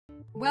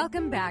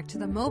Welcome back to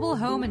the Mobile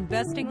Home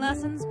Investing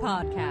Lessons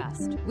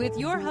podcast with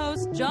your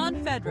host,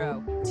 John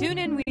Fedro. Tune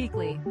in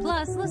weekly,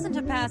 plus listen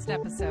to past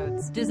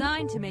episodes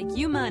designed to make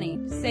you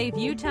money, save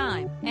you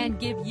time, and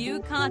give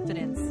you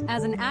confidence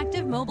as an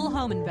active mobile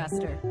home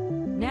investor.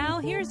 Now,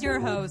 here's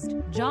your host,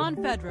 John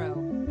Fedro.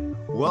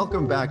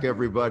 Welcome back,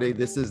 everybody.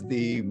 This is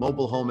the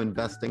Mobile Home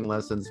Investing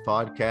Lessons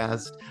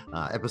podcast,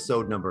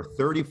 episode number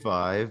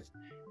 35.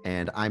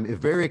 And I'm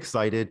very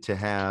excited to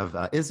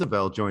have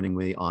Isabel joining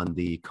me on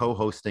the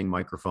co-hosting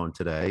microphone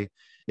today.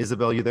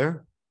 Isabel, you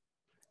there?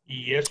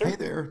 Yes, sir. Hey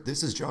there,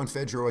 this is John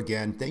Fedro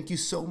again. Thank you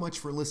so much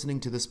for listening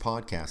to this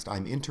podcast.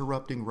 I'm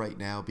interrupting right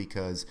now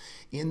because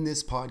in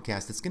this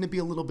podcast, it's going to be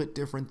a little bit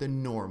different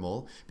than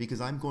normal because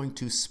I'm going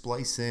to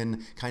splice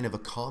in kind of a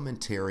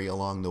commentary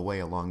along the way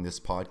along this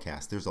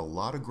podcast. There's a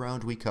lot of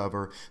ground we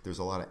cover. There's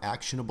a lot of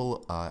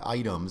actionable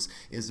items.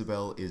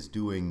 Isabel is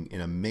doing an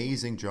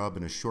amazing job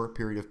in a short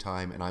period of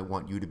time, and I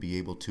want you to be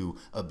able to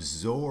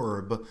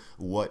absorb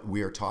what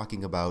we are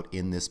talking about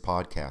in this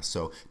podcast.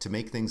 So to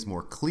make things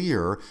more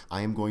clear,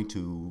 I am going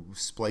to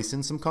splice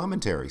in some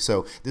commentary.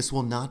 So this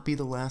will not be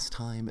the last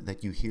time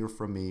that you hear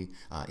from me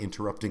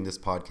interrupting this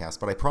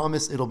podcast, but I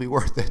promise it'll be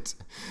worth it.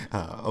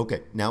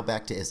 Okay, now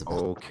back to Isabel.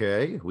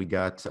 Okay, we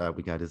got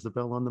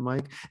Isabel on the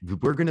mic.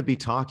 We're going to be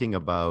talking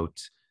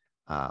about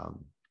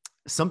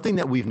something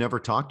that we've never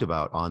talked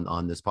about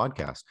on this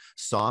podcast: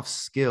 soft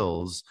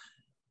skills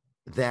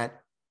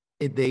that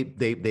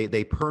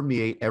they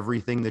permeate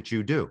everything that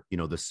you do. You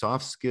know, the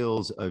soft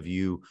skills of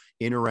you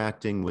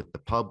interacting with the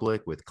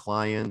public, with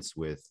clients,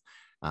 with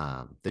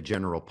the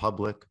general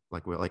public,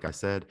 like I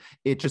said,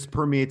 it just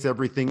permeates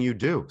everything you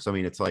do. So, I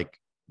mean, it's like,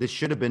 this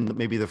should have been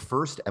maybe the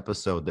first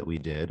episode that we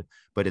did,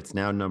 but it's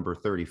now number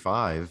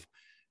 35.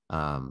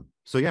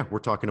 So yeah, we're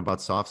talking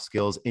about soft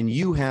skills, and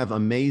you have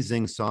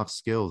amazing soft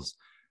skills,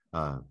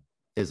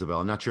 Isabel.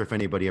 I'm not sure if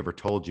anybody ever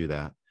told you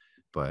that,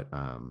 but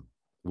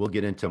we'll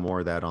get into more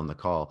of that on the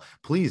call.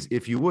 Please,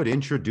 if you would,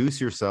 introduce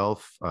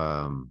yourself.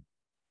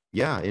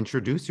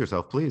 Introduce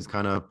yourself, please.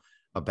 Kind of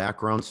a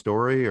background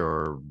story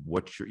or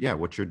what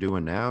you're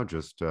doing now.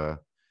 Just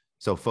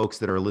so folks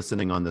that are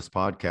listening on this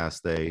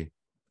podcast, they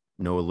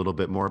know a little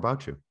bit more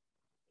about you.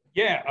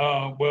 Yeah.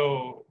 I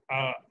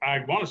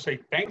want to say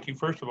thank you,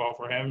 first of all,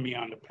 for having me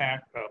on the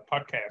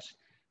podcast.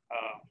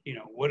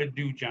 What it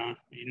do, John?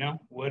 You know,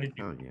 what it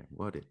do. Oh, yeah.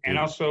 What it do. And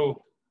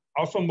also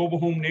Mobile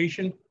Home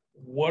Nation,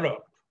 what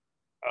up?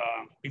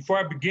 Before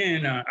I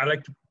begin, I'd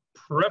like to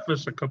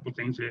preface a couple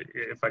things,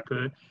 if I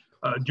could.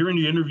 During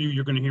the interview,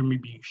 you're going to hear me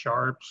be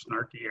sharp,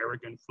 snarky,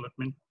 arrogant,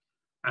 flippant.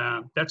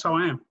 That's how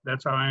I am.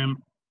 That's how I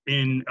am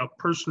in a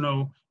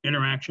personal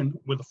interaction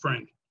with a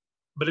friend.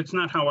 But it's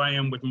not how I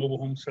am with mobile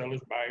home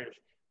sellers, buyers,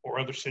 or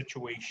other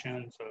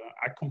situations.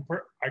 I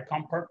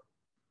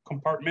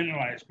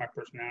compartmentalize my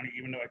personality,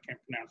 even though I can't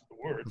pronounce the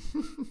word.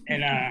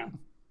 And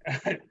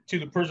to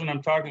the person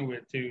I'm talking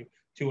with, to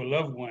a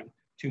loved one,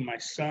 to my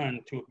son,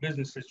 to a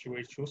business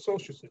situation, to a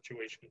social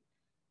situation.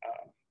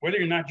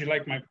 Whether or not you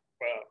like my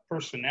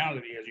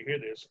personality as you hear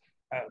this,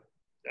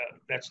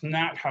 that's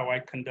not how I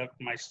conduct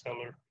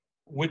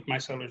with my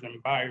sellers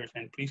and buyers.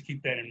 And please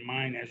keep that in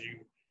mind as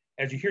you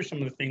hear some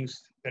of the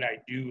things that I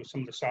do,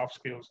 some of the soft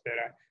skills that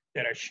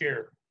I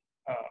share.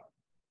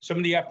 Some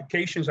of the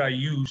applications I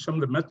use, some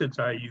of the methods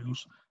I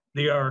use,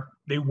 they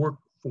work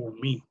for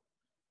me.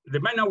 They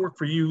might not work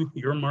for you,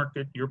 your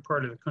market, your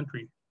part of the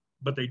country,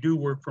 but they do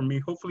work for me.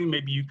 Hopefully,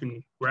 maybe you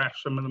can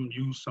grasp some of them,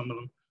 use some of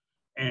them.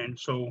 And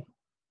so,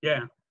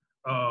 yeah.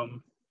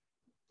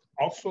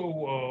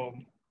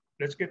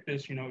 Let's get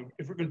this,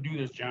 if we're going to do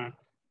this, John,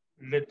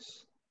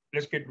 let's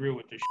get real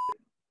with this shit.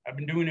 I've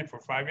been doing it for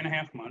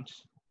 5.5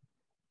 months.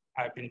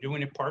 I've been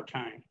doing it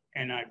part-time,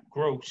 and I've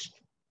grossed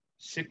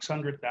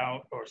 $60,300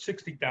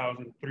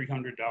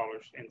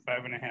 in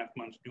 5.5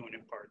 months doing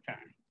it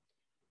part-time.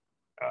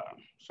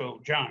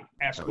 So, John,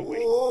 ask away.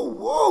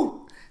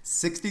 Whoa!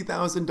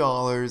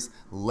 $60,000,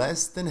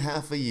 less than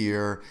half a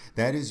year.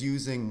 That is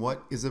using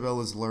what Isabel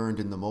has learned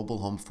in the mobile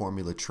home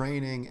formula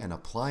training and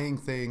applying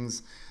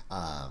things.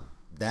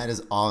 That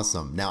is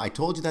awesome. Now, I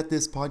told you that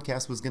this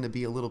podcast was going to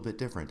be a little bit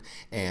different.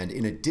 And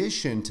in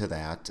addition to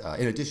that,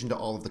 in addition to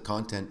all of the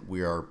content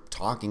we are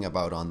talking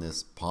about on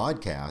this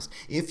podcast,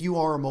 if you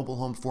are a Mobile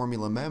Home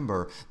Formula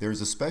member,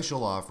 there's a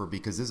special offer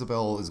because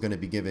Isabel is going to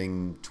be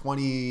giving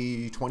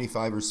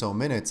 25 or so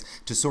minutes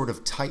to sort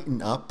of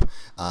tighten up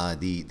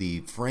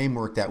the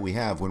framework that we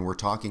have when we're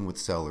talking with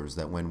sellers,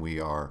 that when we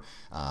are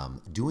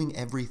doing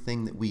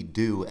everything that we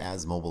do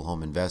as mobile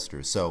home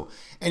investors. So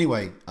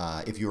anyway,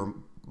 if you're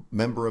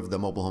member of the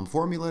Mobile Home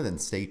Formula, then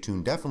stay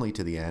tuned definitely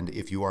to the end.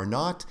 If you are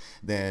not,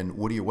 then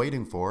what are you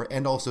waiting for?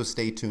 And also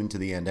stay tuned to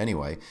the end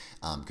anyway,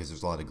 because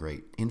there's a lot of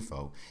great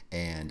info.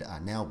 And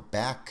now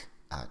back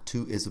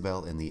to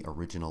Isabel in the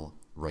original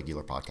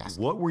regular podcast.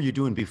 What were you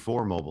doing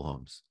before mobile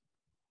homes?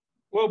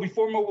 Well,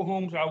 before mobile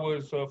homes, I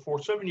was,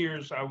 for 7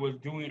 years, I was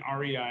doing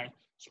REI,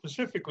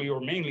 specifically or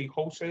mainly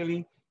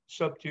wholesaling,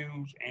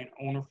 sub-twos, and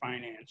owner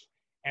finance.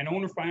 And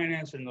owner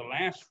finance in the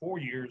last 4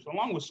 years,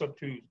 along with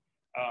sub-twos,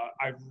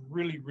 I've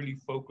really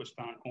focused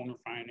on owner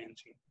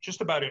financing.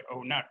 Just about it.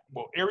 Oh, not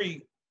well.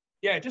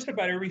 Just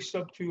about every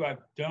sub two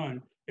I've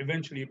done,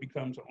 eventually it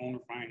becomes an owner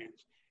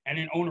finance. And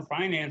in owner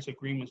finance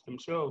agreements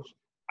themselves,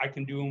 I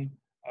can do them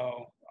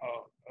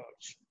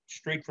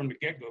straight from the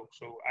get-go.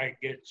 So I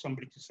get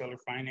somebody to seller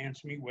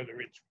finance me,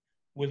 whether it's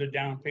with a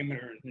down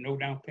payment or no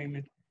down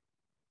payment,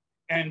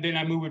 and then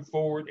I move it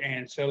forward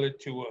and sell it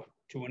to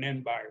an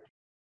end buyer.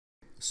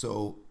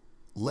 So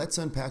let's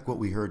unpack what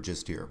we heard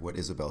just here, what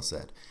Isabel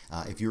said.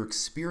 If you're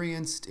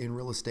experienced in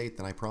real estate,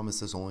 then I promise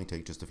this will only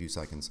take just a few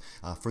seconds.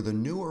 For the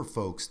newer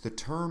folks, the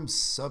term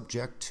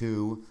subject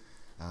to,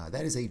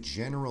 that is a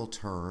general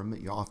term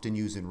you often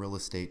use in real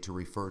estate to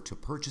refer to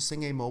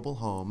purchasing a mobile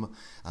home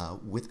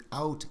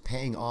without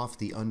paying off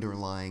the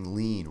underlying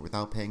lien,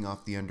 without paying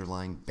off the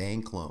underlying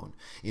bank loan.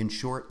 In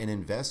short, an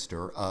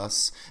investor,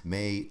 us,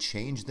 may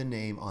change the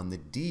name on the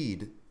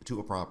deed to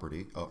a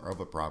property,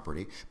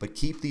 but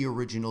keep the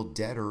original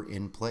debtor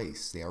in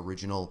place, the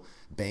original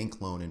bank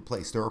loan in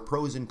place. There are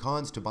pros and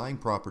cons to buying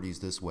properties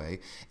this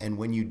way, and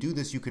when you do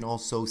this, you can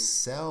also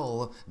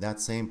sell that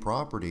same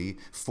property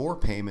for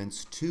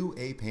payments to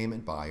a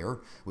payment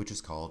buyer, which is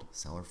called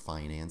seller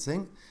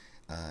financing.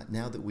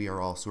 Now that we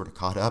are all sort of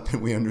caught up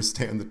and we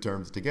understand the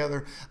terms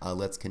together,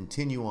 let's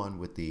continue on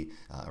with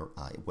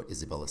what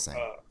Isabel is saying.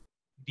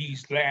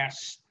 These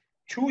last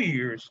 2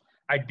 years,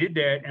 I did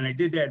that, and I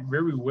did that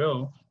very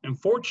well. And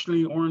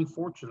fortunately or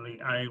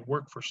unfortunately, I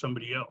worked for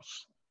somebody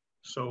else.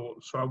 So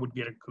I would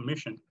get a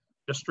commission.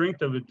 The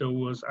strength of it, though,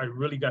 was I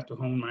really got to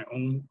hone my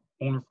own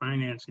owner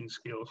financing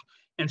skills.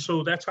 And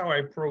so that's how I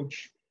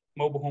approach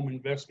mobile home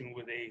investing,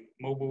 with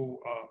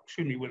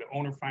with an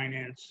owner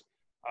finance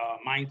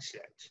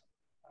mindset.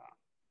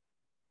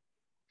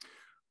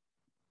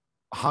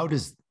 How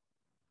did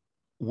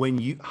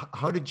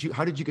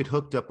you get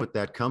hooked up with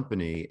that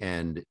company,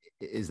 and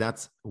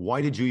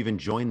why did you even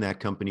join that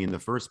company in the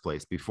first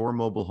place? Before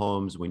mobile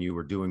homes, when you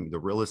were doing the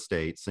real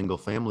estate, single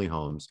family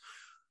homes,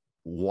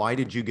 why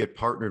did you get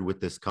partnered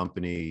with this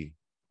company?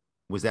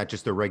 Was that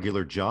just a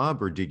regular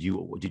job, or did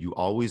you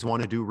always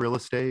want to do real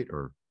estate?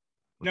 Or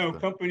no,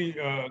 company,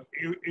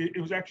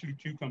 it was actually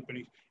two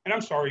companies. And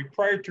I'm sorry,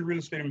 prior to real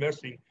estate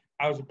investing,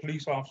 I was a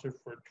police officer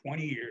for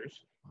 20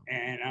 years,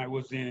 and I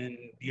was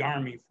in the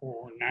Army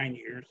for 9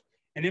 years.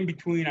 And in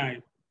between,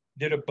 I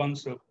did a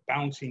bunch of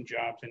bouncing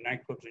jobs in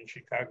nightclubs in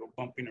Chicago,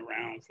 bumping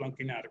around,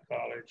 flunking out of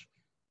college,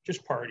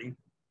 just partying.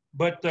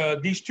 But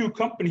these two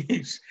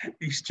companies,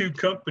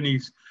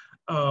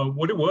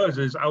 what it was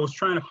is I was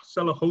trying to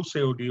sell a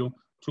wholesale deal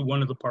to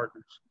one of the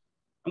partners.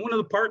 And one of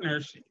the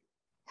partners,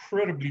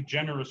 incredibly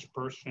generous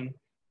person,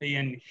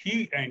 and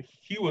he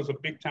was a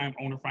big time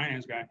owner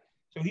finance guy.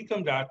 So he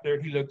comes out there,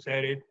 he looks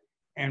at it,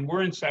 and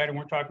we're inside and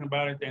we're talking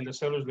about it, and the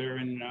seller's there,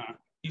 and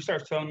he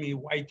starts telling me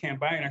why he can't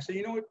buy it. And I said,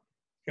 you know what,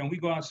 can we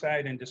go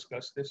outside and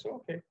discuss this? So,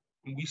 okay.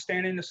 And we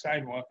stand in the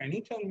sidewalk, and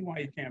he tells me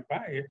why he can't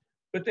buy it.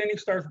 But then he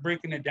starts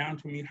breaking it down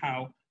to me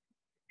how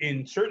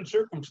in certain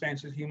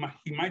circumstances, he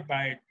might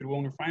buy it through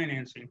owner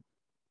financing.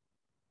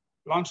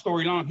 Long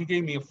story long, he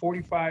gave me a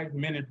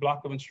 45-minute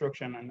block of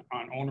instruction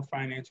on owner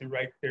financing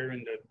right there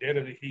in the dead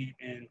of the heat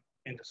in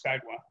the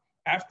sidewalk.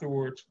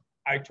 Afterwards,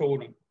 I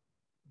told him,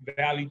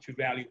 value to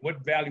value,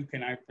 what value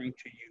can I bring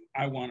to you?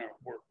 I want to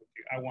work with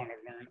you. I want to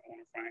learn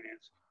owner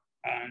finance.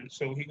 And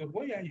so he goes,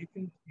 well, yeah, you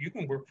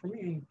can work for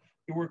me, and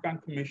you work on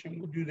commission.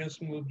 We'll do this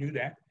and we'll do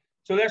that.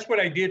 So that's what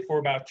I did for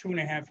about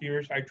 2.5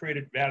 years. I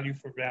traded value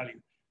for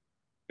value.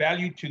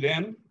 Value to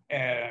them,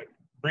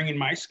 bringing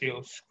my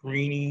skills,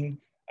 screening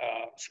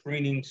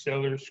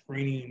sellers,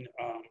 screening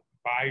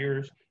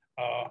buyers,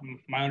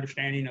 my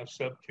understanding of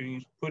sub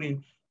twos,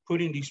 putting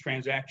these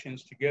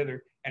transactions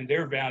together, and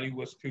their value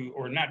was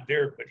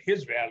but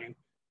his value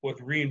was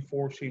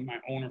reinforcing my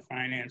owner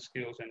finance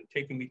skills and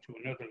taking me to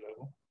another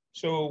level.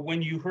 So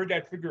when you heard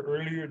that figure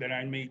earlier that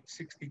I made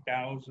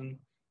 $60,300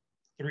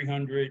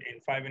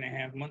 in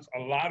 5.5 months, a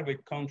lot of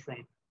it comes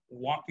from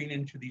walking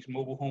into these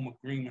mobile home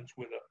agreements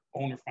with an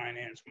owner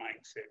finance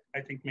mindset.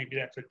 I think maybe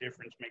that's a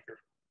difference maker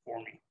for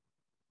me.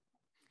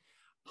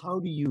 How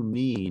do you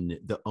mean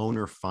the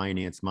owner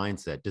finance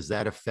mindset? Does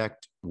that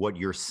affect what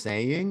you're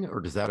saying,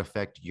 or does that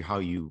affect how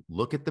you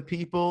look at the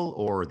people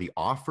or the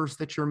offers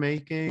that you're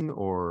making,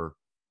 or?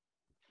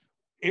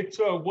 It's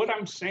what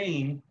I'm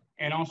saying,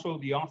 and also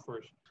the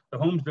offers. The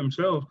homes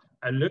themselves,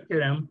 I look at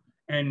them,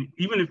 and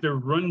even if they're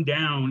run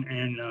down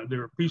and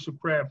they're a piece of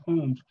crap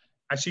homes,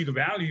 I see the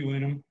value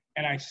in them,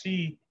 and I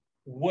see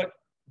what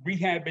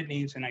rehab it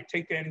needs, and I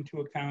take that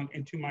into account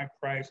into my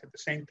price. At the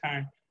same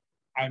time,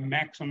 I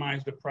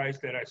maximize the price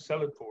that I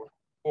sell it for,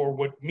 or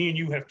what me and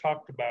you have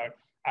talked about.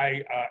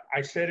 I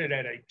set it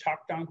at a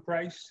top down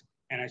price,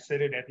 and I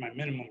set it at my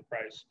minimum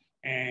price.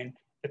 And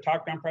the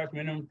top down price,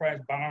 minimum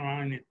price, bottom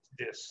line, it's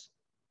this: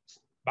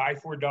 buy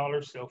for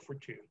 $1, sell for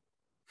 $2.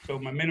 So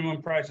my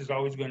minimum price is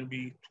always going to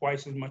be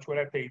twice as much what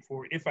I paid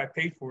for it, if I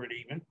paid for it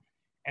even.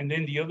 And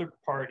then the other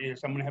part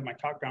is I'm going to have my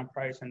top down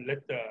price and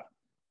let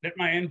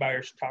my end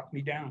buyers talk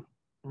me down.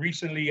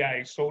 Recently,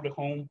 I sold a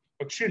home.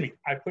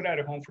 I put out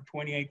a home for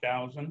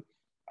 $28,000.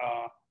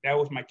 That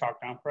was my talk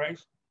down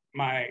price.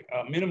 My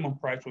minimum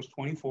price was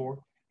 24,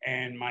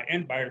 and my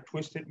end buyer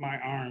twisted my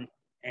arm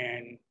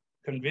and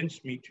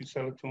convinced me to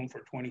sell it to him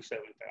for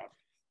 27,000.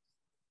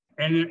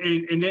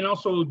 And then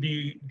also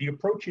the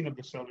approaching of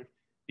the sellers.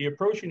 The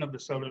approaching of the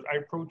sellers, I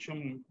approach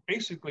them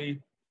basically,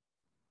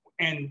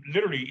 and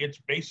literally it's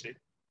basic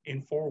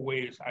in 4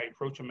 ways. I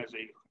approach them as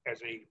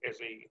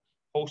a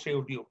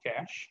wholesale deal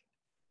cash,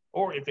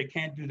 or if they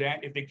can't do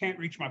that, if they can't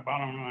reach my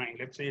bottom line,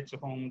 let's say it's a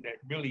home that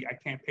really I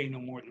can't pay no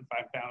more than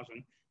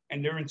 5,000,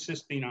 and they're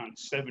insisting on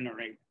 7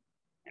 or 8.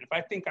 And if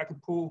I think I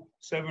could pull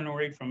 7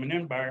 or 8 from an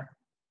end buyer,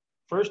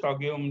 first I'll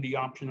give them the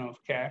option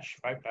of cash,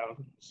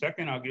 5,000.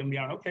 Second, I'll give them the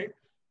option, okay,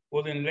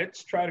 well then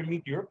let's try to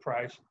meet your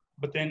price,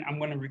 but then I'm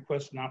going to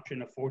request an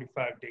option of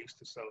 45 days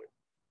to sell it.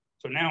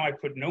 So now I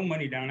put no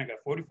money down. I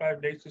got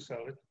 45 days to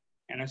sell it,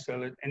 and I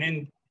sell it.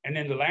 And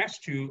then the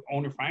last 2,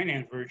 owner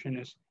finance version,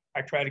 is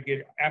I try to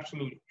get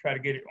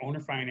it owner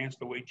finance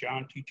the way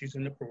John teaches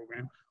in the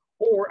program,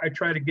 or I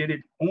try to get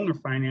it owner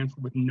finance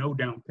with no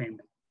down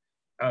payment.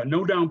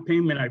 No down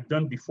payment I've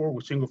done before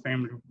with single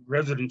family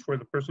residents, where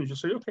the person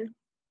just say, okay,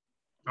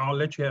 I'll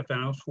let you have the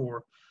house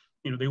for,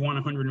 they want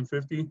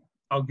 150.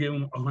 I'll give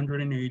them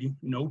 180,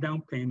 no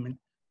down payment,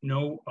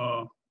 no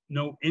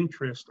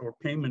interest or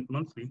payment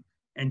monthly,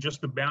 and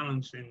just the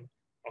balance in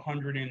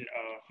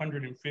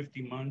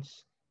 150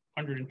 months,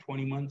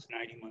 120 months,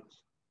 90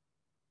 months.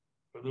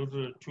 So those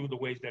are 2 of the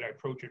ways that I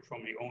approach it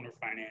from the owner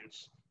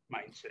finance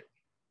mindset.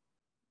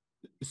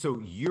 So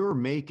you're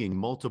making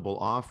multiple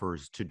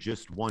offers to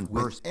just one person?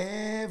 With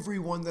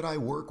everyone that I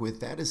work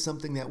with, that is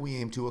something that we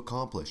aim to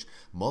accomplish.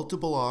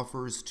 Multiple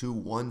offers to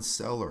one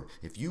seller.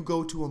 If you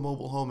go to a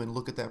mobile home and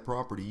look at that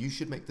property, you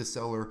should make the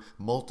seller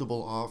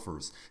multiple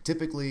offers.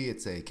 Typically,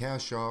 it's a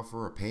cash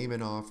offer, a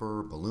payment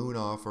offer, balloon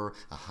offer,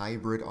 a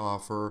hybrid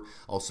offer,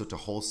 also to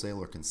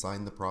wholesale or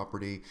consign the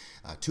property.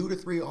 2 to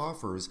 3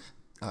 offers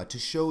to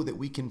show that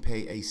we can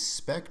pay a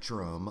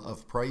spectrum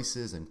of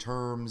prices and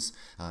terms,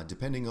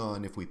 depending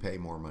on if we pay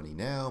more money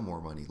now,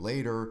 more money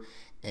later.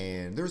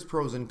 And there's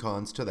pros and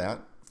cons to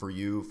that for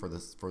you, for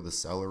the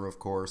seller, of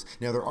course.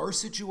 Now, there are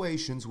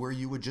situations where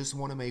you would just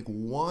want to make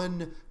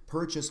one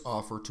purchase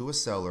offer to a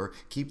seller,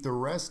 keep the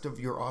rest of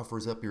your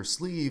offers up your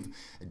sleeve,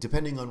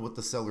 depending on what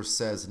the seller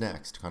says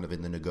next, kind of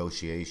in the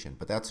negotiation.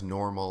 But that's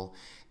normal,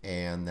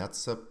 and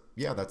that's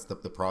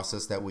the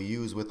process that we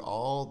use with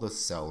all the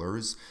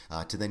sellers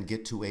to then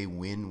get to a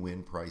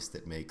win-win price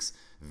that makes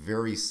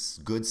very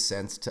good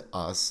sense to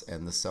us,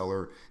 and the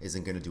seller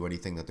isn't going to do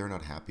anything that they're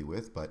not happy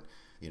with. But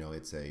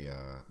it's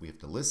we have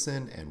to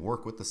listen and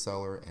work with the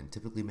seller and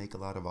typically make a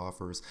lot of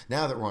offers.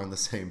 Now that we're on the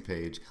same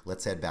page,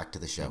 let's head back to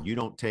the show. You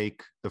don't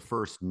take the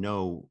first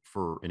no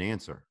for an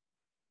answer.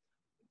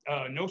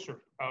 No, sir.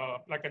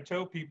 Like I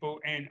tell people,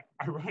 and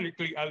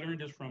ironically, I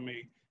learned this from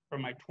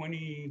my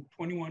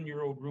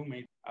 21-year-old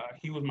roommate.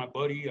 He was my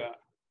buddy.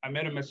 I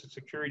met him as a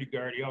security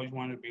guard. He always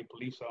wanted to be a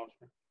police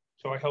officer.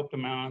 So I helped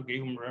him out,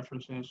 gave him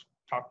references,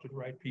 talked to the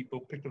right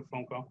people, picked up the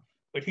phone call.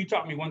 But he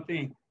taught me one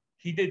thing.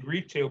 He did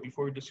retail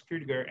before he did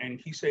security guard,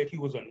 and he said he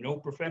was a no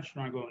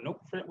professional. I go, no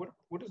professional?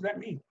 What does that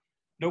mean?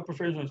 No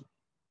professional.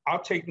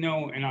 I'll take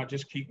no, and I'll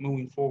just keep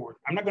moving forward.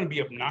 I'm not going to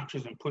be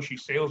obnoxious and pushy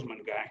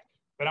salesman guy,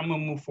 but I'm going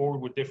to move forward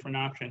with different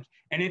options.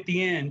 And at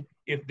the end,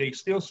 if they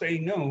still say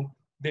no,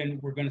 then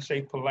we're going to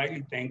say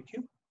politely, thank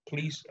you.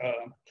 Please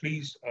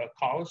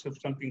call us if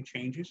something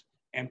changes,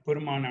 and put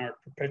them on our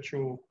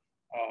perpetual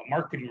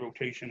marketing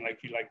rotation,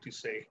 like you like to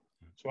say.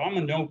 So I'm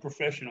a no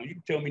professional. You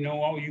can tell me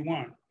no all you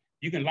want.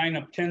 You can line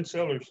up 10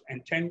 sellers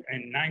and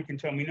 9 can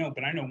tell me no,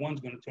 but I know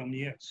one's going to tell me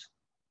yes.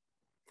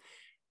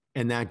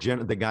 And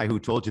the guy who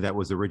told you that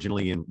was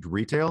originally in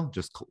retail,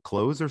 just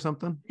clothes or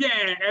something?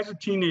 Yeah, as a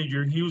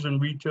teenager, he was in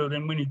retail.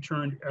 Then when he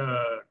turned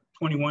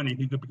 21 and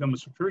he could become a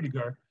security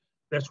guard,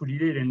 that's what he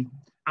did. And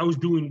I was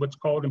doing what's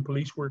called in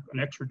police work an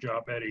extra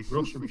job at a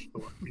grocery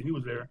store. And he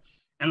was there.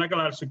 And like a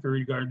lot of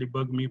security guards, they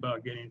bugged me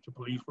about getting into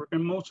police work.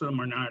 And most of them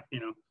are not,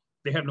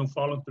 they have no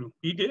follow through.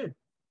 He did.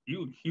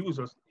 He was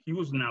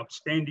an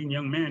outstanding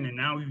young man. And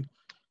now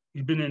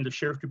he's been in the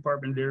sheriff's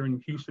department there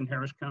in Houston,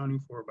 Harris County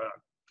for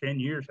about 10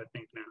 years, I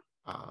think now.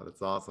 Oh,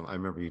 that's awesome. I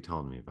remember you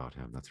telling me about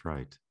him. That's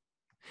right.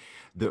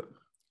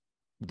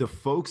 The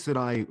folks that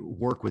I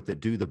work with that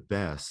do the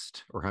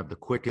best or have the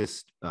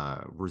quickest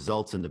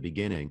results in the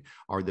beginning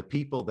are the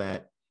people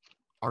that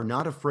are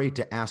not afraid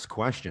to ask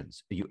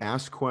questions. You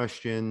ask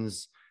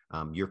questions,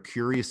 you're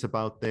curious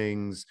about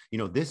things.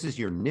 This is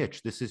your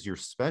niche. This is your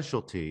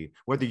specialty,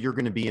 whether you're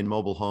going to be in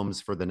mobile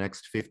homes for the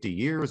next 50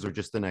 years or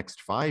just the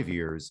next 5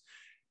 years.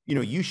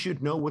 You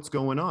should know what's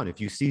going on.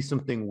 If you see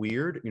something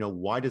weird,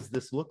 why does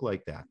this look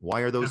like that? Why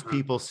are those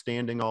people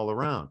standing all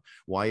around?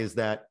 Why is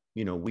that,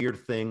 weird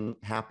thing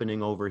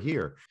happening over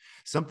here?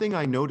 Something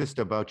I noticed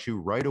about you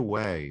right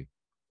away,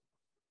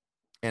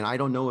 and I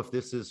don't know if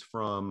this is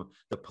from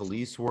the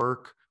police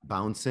work,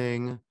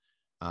 bouncing,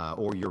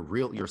 or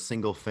your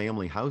single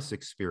family house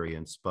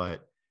experience,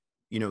 but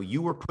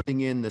you were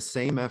putting in the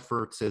same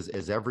efforts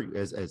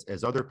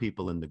as other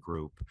people in the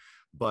group,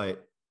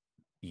 but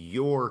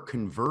your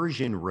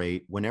conversion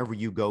rate whenever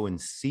you go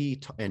and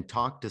and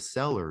talk to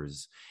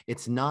sellers,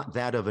 it's not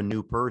that of a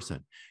new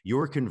person.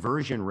 Your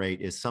conversion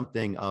rate is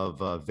something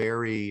of a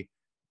very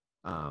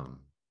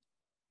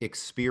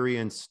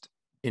experienced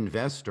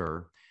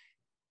investor,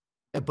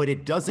 but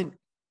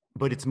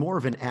it's more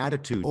of an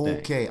attitude thing.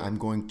 Okay, I'm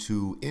going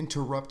to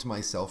interrupt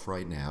myself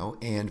right now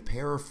and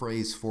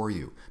paraphrase for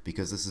you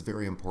because this is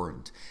very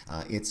important.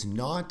 It's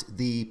not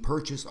the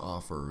purchase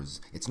offers,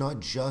 it's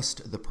not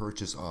just the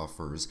purchase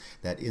offers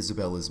that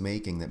Isabel is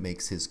making that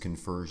makes his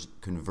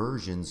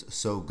conversions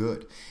so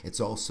good. It's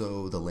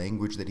also the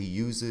language that he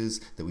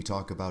uses that we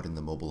talk about in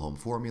the mobile home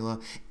formula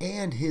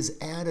and his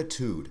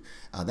attitude.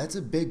 That's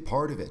a big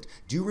part of it.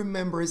 Do you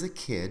remember as a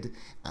kid,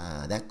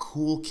 that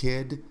cool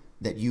kid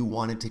that you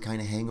wanted to kind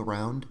of hang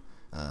around?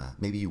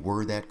 Maybe you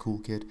were that cool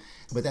kid,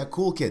 but that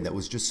cool kid that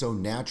was just so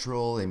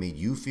natural and made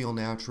you feel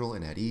natural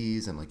and at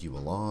ease and like you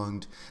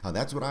belonged.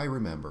 That's what I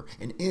remember.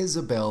 And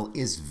Isabel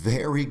is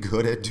very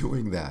good at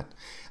doing that.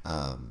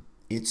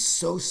 It's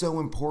so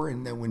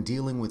important that when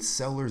dealing with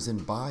sellers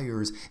and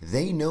buyers,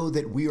 they know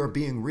that we are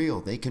being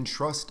real. They can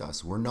trust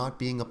us. We're not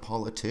being a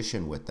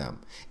politician with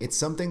them. It's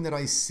something that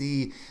I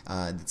see,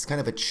 it's kind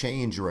of a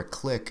change or a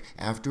click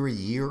after a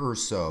year or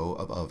so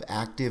of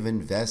active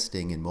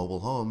investing in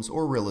mobile homes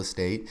or real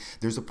estate.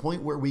 There's a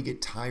point where we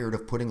get tired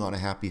of putting on a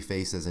happy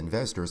face as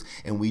investors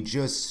and we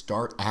just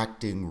start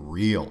acting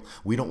real.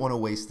 We don't want to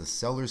waste the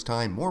seller's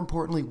time. More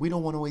importantly, we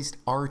don't want to waste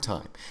our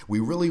time. We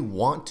really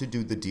want to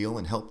do the deal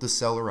and help the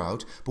seller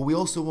out, but we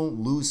also won't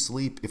lose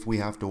sleep if we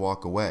have to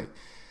walk away.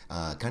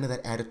 Kind of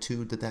that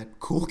attitude that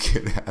cool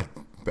kid had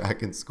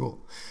back in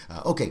school.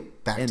 Okay,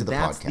 back to the podcast.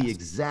 And that's the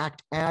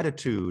exact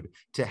attitude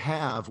to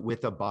have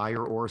with a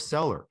buyer or a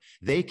seller.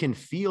 They can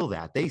feel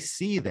that. They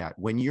see that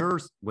when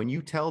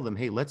you tell them,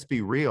 hey, let's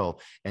be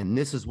real, and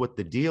this is what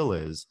the deal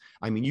is.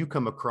 I mean, you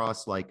come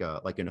across like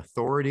an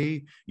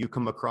authority. You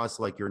come across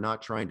like you're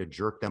not trying to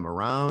jerk them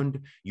around.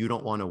 You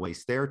don't want to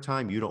waste their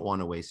time. You don't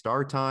want to waste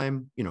our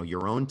time,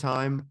 your own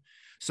time.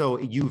 So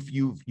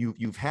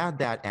you've had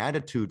that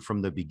attitude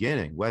from the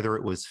beginning, whether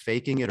it was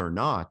faking it or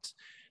not.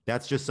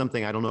 That's just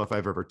something I don't know if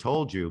I've ever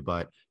told you,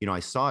 but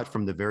I saw it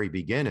from the very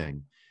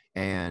beginning,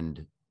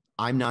 and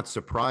I'm not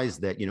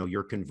surprised that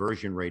your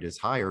conversion rate is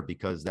higher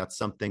because that's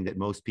something that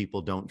most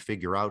people don't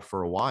figure out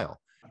for a while.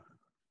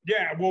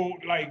 Yeah, well,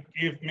 like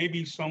if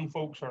maybe some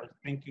folks are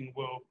thinking,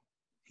 well,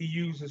 he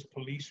uses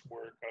police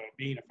work,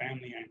 being a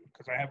family man,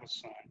 because I have a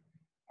son,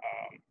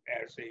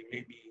 as a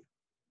maybe.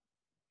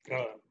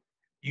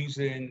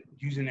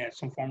 Using that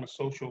some form of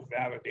social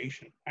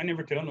validation. I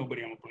never tell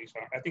nobody I'm a police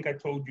officer. I think I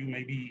told you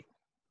maybe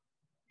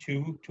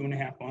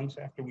 2.5 months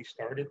after we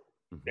started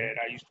that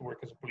I used to work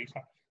as a police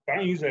officer. I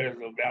don't use that as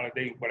a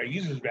validation. What I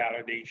use as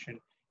validation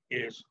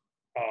is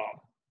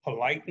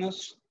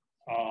politeness,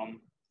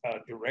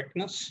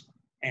 directness,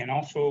 and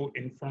also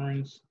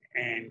inference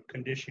and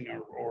conditioning,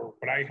 or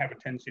what I have a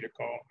tendency to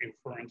call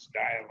inference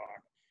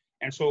dialogue.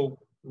 And so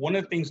one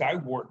of the things I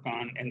work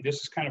on, and this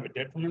is kind of a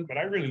detriment, but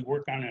I really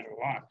work on it a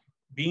lot,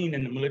 being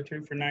in the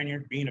military for 9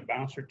 years, being a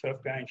bouncer, tough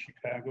guy in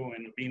Chicago,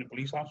 and being a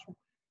police officer,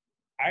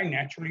 I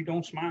naturally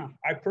don't smile.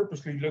 I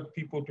purposely look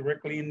people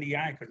directly in the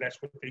eye because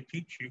that's what they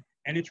teach you,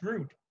 and it's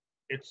rude.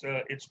 It's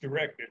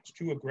direct. It's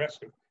too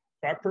aggressive.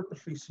 So I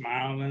purposely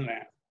smile and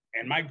laugh.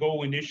 And my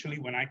goal initially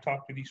when I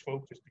talk to these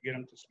folks is to get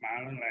them to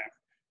smile and laugh,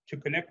 to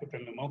connect with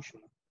them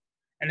emotionally.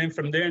 And then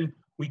from then,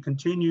 we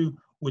continue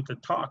with the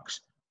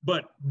talks.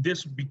 But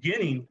this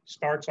beginning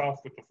starts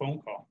off with the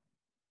phone call.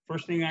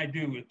 First thing I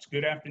do, it's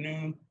good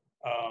afternoon,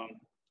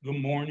 good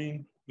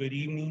morning, good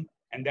evening.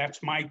 And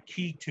that's my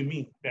key to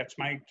me. That's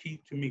my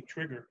key to me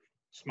trigger,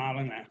 smile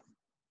and laugh.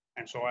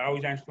 And so I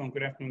always answer them,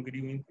 good afternoon, good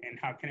evening, and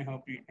how can I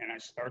help you? And I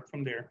start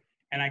from there.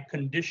 And I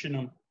condition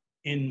them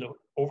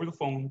over the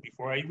phone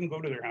before I even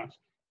go to their house.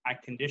 I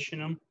condition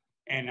them,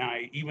 and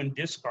I even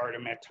discard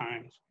them at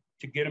times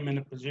to get them in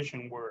a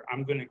position where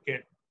I'm going to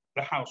get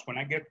the house when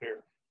I get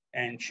there.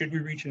 And should we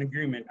reach an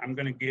agreement, I'm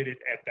going to get it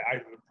at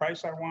either the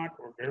price I want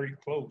or very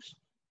close.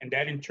 And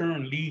that in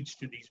turn leads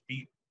to these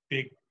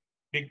big,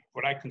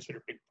 what I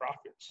consider big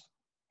profits.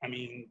 I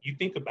mean, you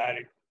think about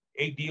it,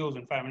 8 deals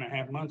in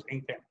 5.5 months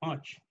ain't that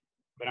much,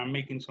 but I'm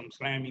making some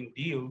slamming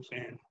deals.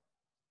 And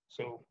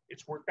so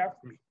it's worked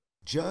out for me.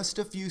 Just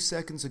a few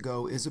seconds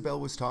ago, Isabel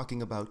was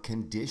talking about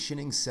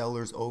conditioning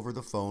sellers over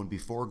the phone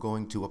before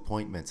going to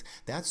appointments.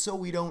 That's so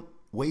we don't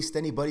waste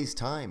anybody's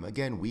time.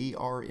 Again, we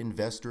are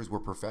investors, we're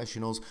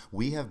professionals.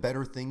 We have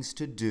better things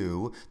to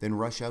do than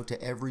rush out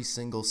to every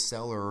single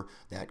seller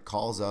that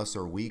calls us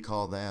or we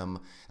call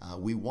them.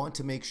 We want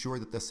to make sure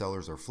that the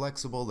sellers are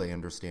flexible, they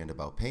understand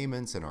about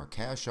payments and our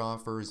cash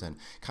offers, and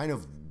kind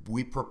of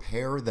we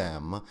prepare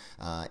them.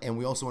 And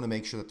we also want to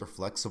make sure that they're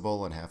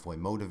flexible and halfway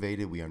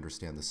motivated. We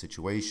understand the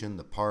situation,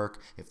 the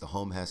park, if the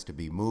home has to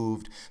be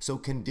moved. So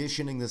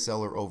conditioning the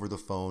seller over the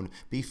phone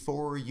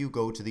before you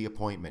go to the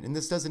appointment. And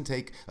this doesn't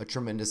take a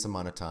tremendous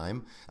amount of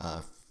time.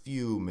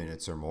 few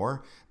minutes or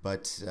more,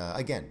 but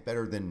again,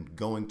 better than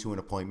going to an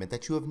appointment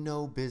that you have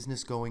no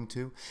business going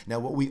to. Now,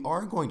 what we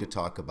are going to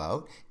talk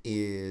about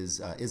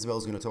is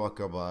Isabel's going to talk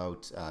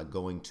about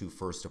going to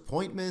first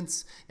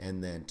appointments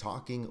and then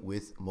talking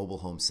with mobile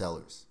home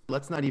sellers.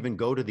 Let's not even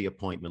go to the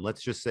appointment.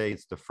 Let's just say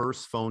it's the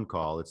first phone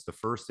call. It's the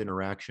first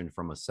interaction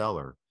from a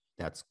seller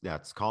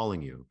that's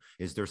calling you.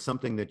 Is there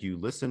something that you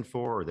listen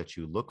for or that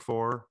you look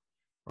for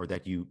or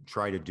that you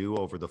try to do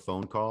over the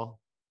phone call?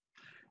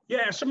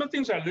 Yeah, some of the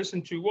things I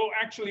listen to, well,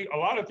 actually, a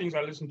lot of things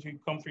I listen to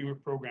come from your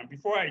program.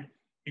 Before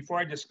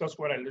I discuss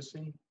what I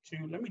listen to,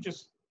 let me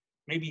just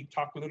maybe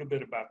talk a little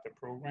bit about the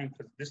program,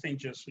 because this ain't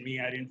just me.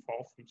 I didn't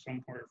fall from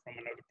somewhere from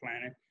another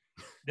planet.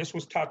 This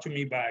was taught to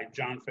me by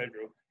John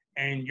Fedro.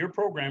 And your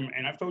program,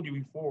 and I've told you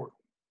before,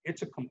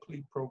 it's a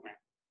complete program.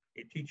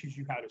 It teaches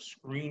you how to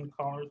screen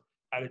callers,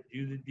 how to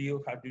do the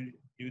deals, how to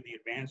do the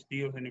advanced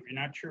deals. And if you're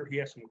not sure, he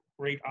has some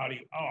great audio,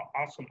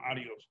 awesome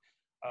audios.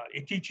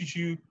 It teaches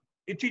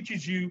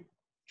you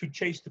to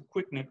chase the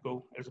quick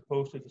nickel as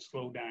opposed to the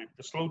slow dime.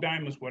 The slow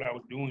dime is what I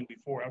was doing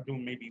before. I was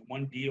doing maybe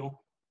one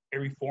deal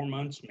every 4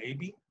 months,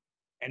 maybe.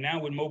 And now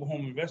with mobile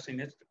home investing,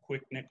 it's the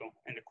quick nickel.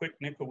 And the quick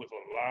nickel was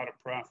a lot of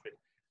profit.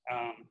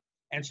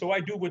 And so I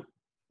do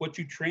what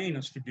you train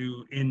us to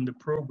do in the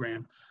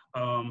program.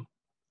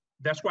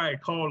 That's why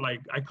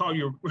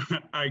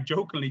I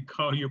jokingly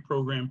call your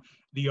program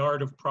the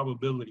art of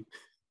probability.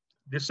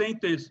 This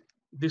ain't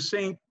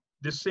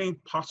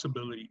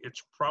possibility,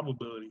 it's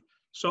probability.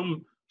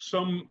 Some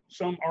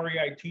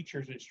REI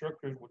teachers,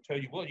 instructors will tell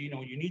you, well,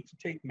 you need to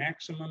take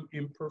maximum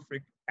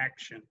imperfect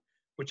action,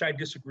 which I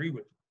disagree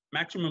with.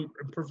 Maximum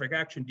imperfect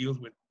action deals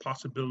with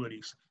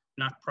possibilities,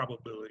 not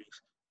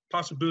probabilities.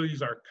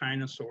 Possibilities are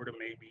kind of, sort of,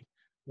 maybe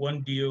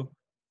one deal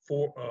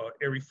for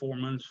every 4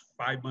 months,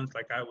 5 months,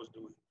 like I was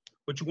doing.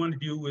 What you want to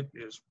deal with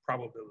is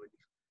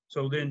probabilities.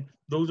 So then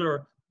those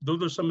are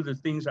some of the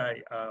things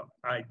I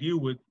deal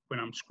with when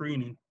I'm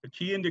screening. The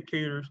key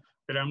indicators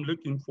that I'm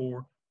looking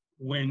for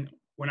when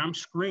I'm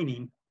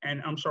screening,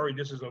 and I'm sorry,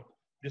 this is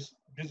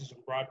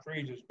some broad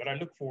phrases, but I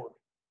look for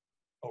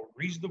a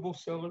reasonable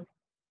seller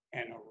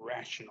and a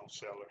rational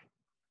seller.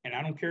 And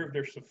I don't care if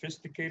they're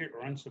sophisticated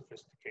or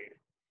unsophisticated.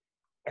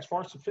 As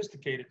far as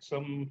sophisticated,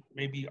 some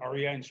maybe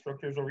REI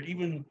instructors or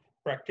even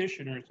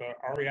practitioners,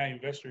 REI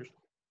investors,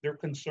 they're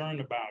concerned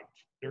about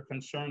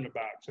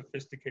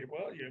sophisticated.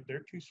 Well,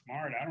 they're too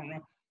smart. I don't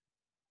know.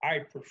 I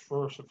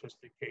prefer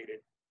sophisticated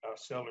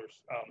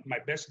sellers. My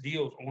best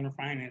deals, owner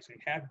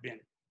financing, have been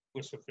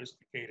with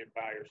sophisticated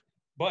buyers.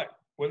 But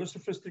whether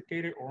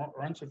sophisticated or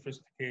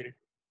unsophisticated,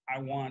 I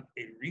want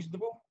a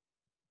reasonable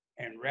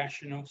and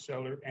rational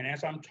seller. And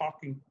as I'm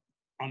talking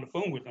on the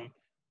phone with them,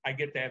 I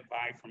get that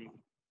vibe from them.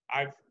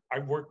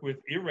 I've worked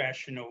with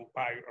irrational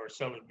buyer or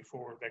sellers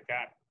before that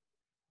got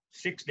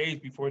 6 days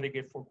before they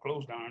get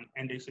foreclosed on,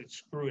 and they said,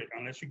 screw it,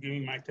 unless you give me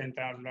my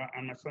 $10,000,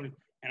 I'm not selling.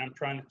 And I'm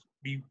trying to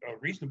be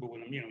reasonable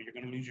with them. You're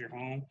going to lose your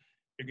home.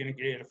 You're going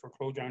to get a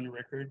foreclosure on your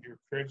record. Your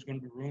credit's going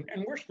to be ruined.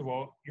 And worst of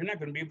all, you're not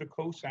going to be able to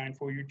co-sign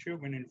for your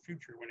children in the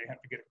future when they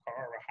have to get a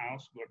car or a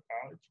house, go to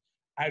college.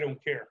 I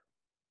don't care.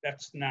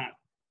 That's not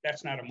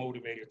a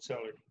motivated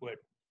seller, what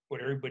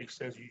everybody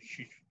says you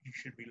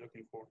should be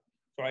looking for.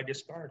 So I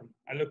discard them.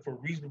 I look for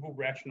reasonable,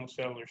 rational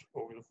sellers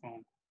over the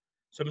phone.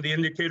 Some of the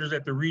indicators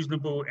that they're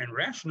reasonable and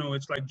rational,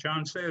 it's like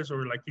John says,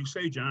 or like you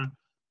say, John,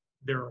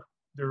 they're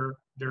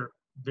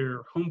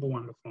humble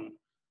on the phone.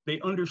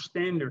 They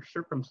understand their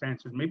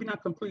circumstances, maybe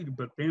not completely,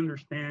 but they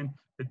understand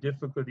the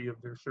difficulty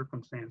of their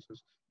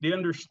circumstances. They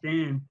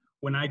understand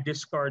when I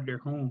discard their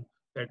home,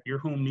 that your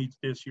home needs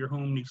this, your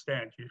home needs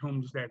that, your home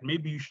needs that.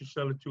 Maybe you should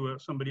sell it to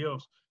somebody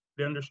else.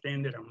 They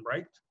understand that I'm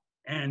right.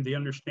 And they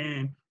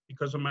understand,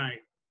 because of my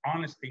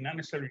honesty, not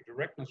necessarily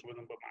directness with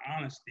them, but my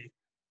honesty,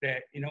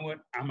 that, you know what,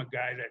 I'm a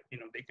guy that,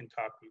 they can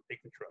talk to, they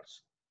can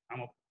trust.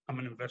 I'm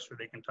an investor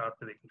they can talk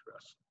to, they can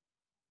trust.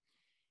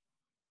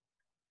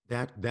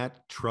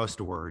 That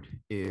trust word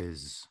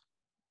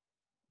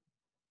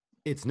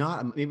it's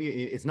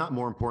not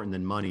more important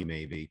than money,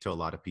 maybe, to a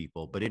lot of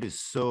people, but it is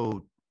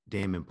so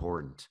damn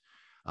important.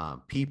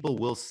 People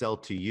will sell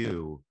to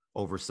you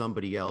over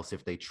somebody else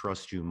if they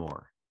trust you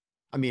more.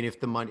 I mean, if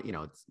the money,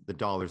 the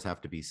dollars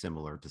have to be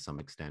similar to some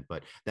extent,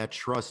 but that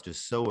trust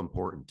is so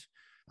important.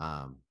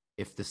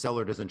 If the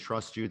seller doesn't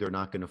trust you, they're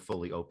not going to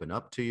fully open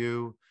up to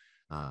you.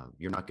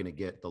 You're not going to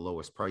get the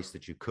lowest price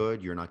that you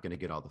could. You're not going to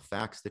get all the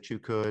facts that you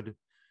could.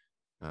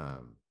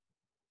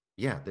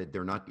 You're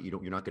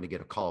not going to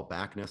get a call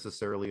back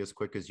necessarily as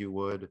quick as you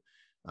would.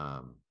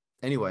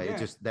 Anyway,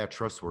 just that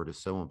trust word is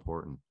so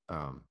important.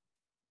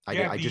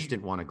 I just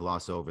didn't want to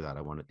gloss over that.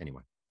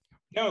 Anyway.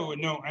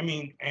 No. I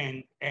mean,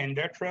 and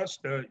that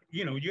trust,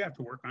 you have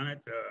to work on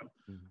it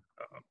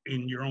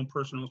in your own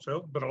personal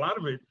self. But a lot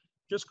of it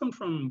just comes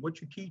from what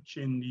you teach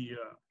in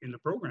the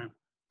program.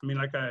 I mean,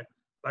 like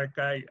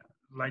I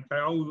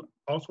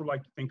also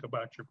like to think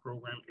about your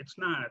program. It's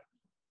not,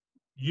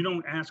 you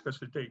don't ask us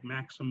to take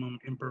maximum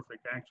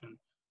imperfect action.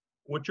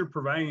 What you're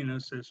providing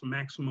us is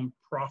maximum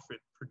profit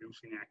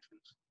producing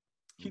actions.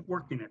 Keep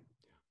working it.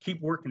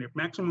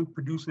 Maximum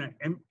producing it.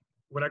 And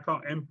what I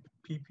call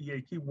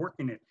MPPA, keep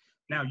working it.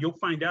 Now you'll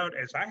find out,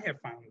 as I have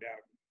found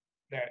out,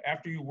 that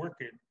after you work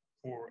it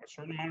for a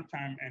certain amount of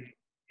time, and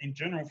in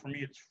general for me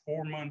it's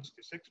 4 months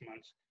to 6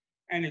 months,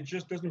 and it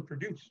just doesn't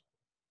produce.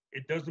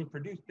 It doesn't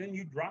produce, then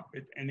you drop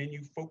it and then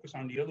you focus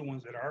on the other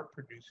ones that are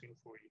producing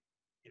for you.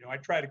 You know, I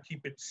try to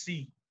keep it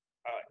SEE,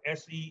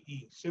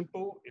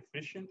 simple,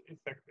 efficient,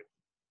 effective.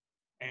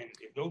 And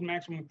if those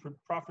maximum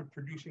profit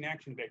producing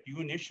actions that you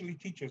initially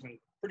teach us in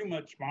pretty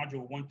much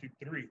module 1 through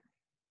 3,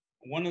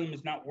 one of them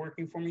is not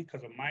working for me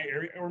because of my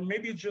area, or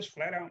maybe it's just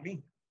flat out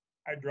me,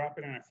 I drop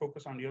it and I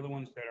focus on the other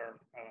ones that are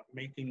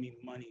making me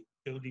money,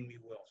 building me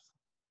wealth.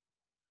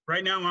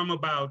 Right now, I'm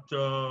about,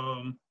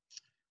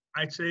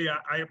 I'd say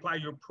I apply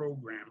your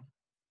program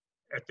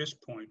at this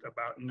point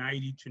about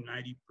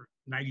 93%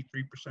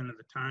 of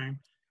the time.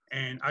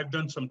 And I've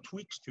done some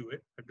tweaks to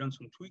it.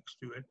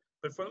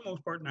 But for the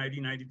most part,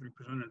 93%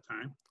 of the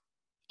time.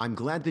 I'm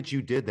glad that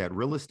you did that.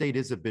 Real estate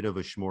is a bit of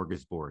a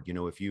smorgasbord. You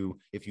know, if you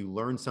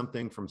learn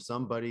something from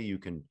somebody, you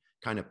can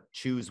kind of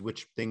choose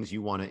which things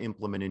you want to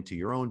implement into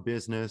your own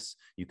business.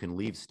 You can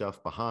leave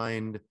stuff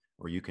behind,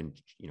 or you can,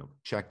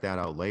 check that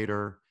out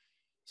later.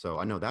 So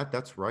I know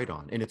that's right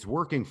on, and it's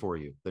working for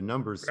you. The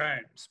numbers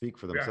speak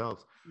for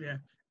themselves. Yeah.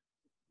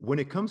 When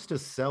it comes to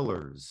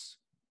sellers,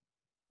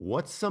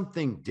 what's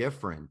something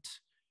different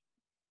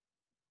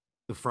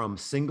from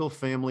single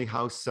family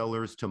house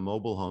sellers to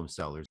mobile home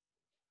sellers?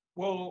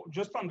 Well,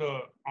 just on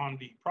the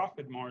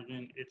profit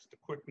margin, it's the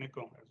quick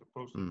nickel as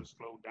opposed to the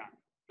slow down.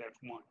 That's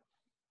one.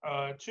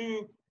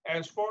 Two,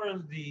 as far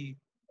as the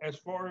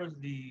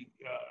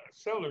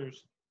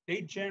sellers,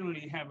 they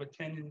generally have a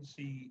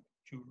tendency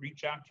to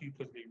reach out to you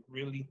because they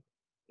really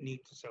need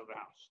to sell the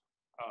house.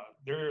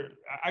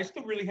 I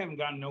still really haven't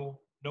gotten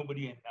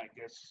nobody in, I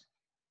guess,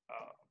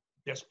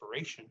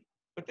 desperation,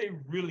 but they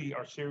really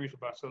are serious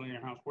about selling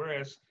their house.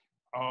 Whereas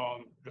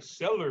the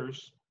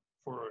sellers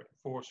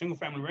for single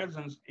family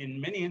residents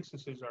in many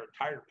instances are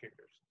tire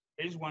kickers.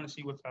 They just want to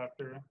see what's out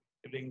there,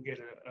 if they can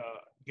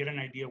get an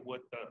idea of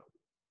what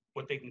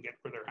they can get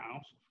for their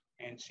house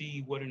and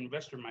see what an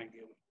investor might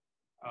give them.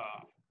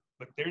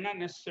 But they're not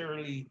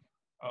necessarily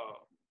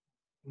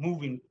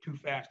moving too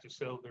fast to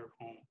sell their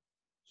home.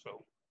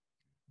 So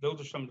those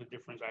are some of the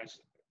differences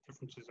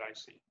I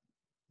see.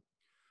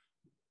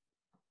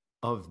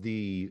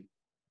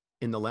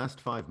 In the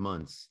last 5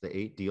 months, the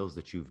 8 deals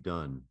that you've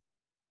done,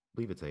 I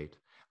believe it's 8.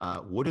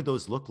 What do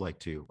those look like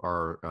to you?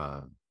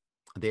 Are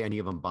they any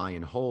of them buy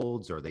and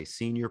holds? Are they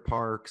senior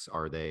parks?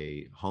 Are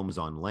they homes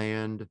on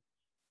land?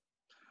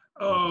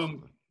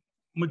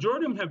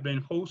 Majority of them have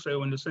been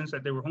wholesale in the sense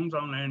that they were homes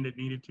on land that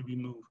needed to be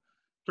moved.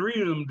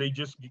 3 of them, they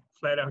just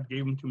flat out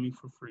gave them to me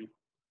for free.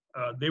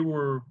 They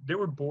were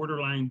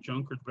borderline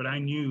junkers, but I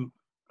knew,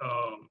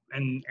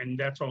 and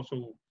that's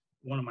also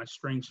one of my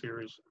strengths here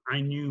is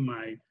I knew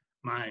my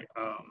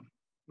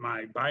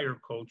buyer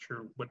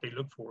culture, what they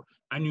look for.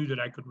 I knew that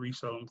I could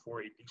resell them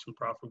for a decent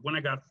profit. One I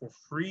got for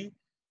free,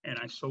 and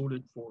I sold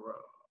it for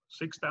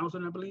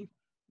 $6,000, I believe.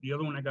 The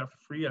other one I got for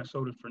free, I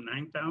sold it for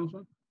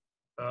 $9,000.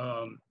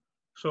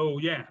 So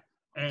yeah,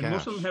 and Cash.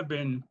 Most of them have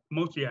been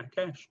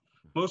cash.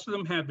 Most of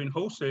them have been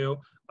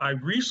wholesale. I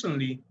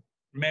recently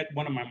met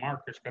one of my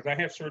markers because I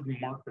have certain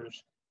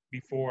markers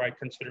before I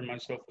consider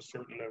myself a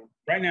certain level.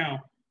 Right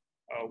now,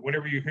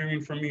 whatever you're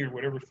hearing from me or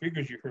whatever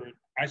figures you heard,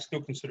 I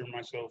still consider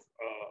myself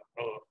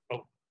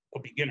a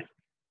beginner.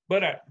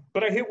 But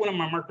I hit one of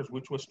my markers,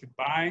 which was to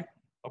buy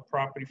a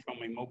property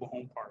from a mobile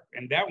home park.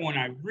 And that one,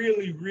 I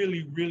really,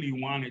 really, really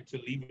wanted to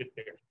leave it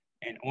there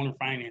and owner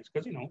finance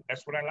because,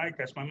 that's what I like.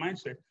 That's my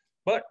mindset.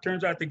 But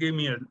turns out they gave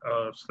me a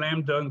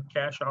slam dunk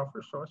cash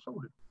offer, so I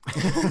sold it.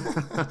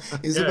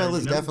 Isabel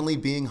is definitely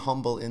being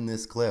humble in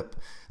this clip.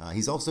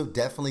 He's also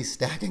definitely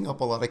stacking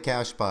up a lot of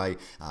cash by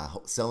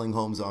selling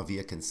homes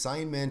via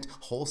consignment,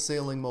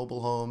 wholesaling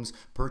mobile homes,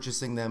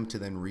 purchasing them to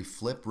then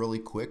reflip really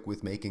quick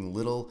with making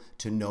little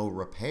to no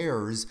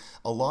repairs.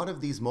 A lot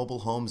of these mobile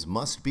homes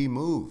must be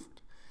moved.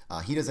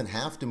 He doesn't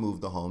have to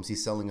move the homes.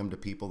 He's selling them to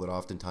people that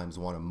oftentimes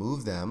want to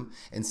move them.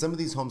 And some of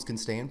these homes can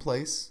stay in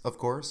place, of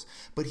course.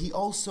 But he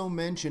also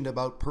mentioned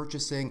about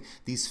purchasing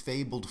these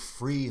fabled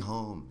free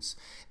homes.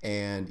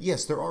 And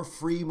yes, there are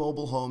free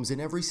mobile homes in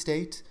every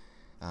state.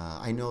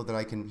 I know that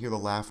I can hear the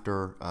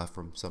laughter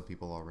from some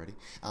people already.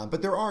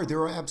 But there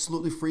are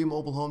absolutely free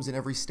mobile homes in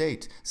every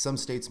state. Some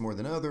states more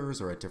than others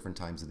or at different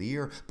times of the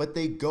year. But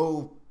they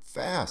go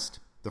fast.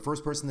 The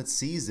first person that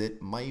sees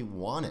it might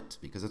want it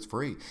because it's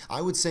free. I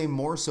would say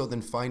more so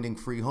than finding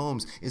free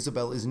homes,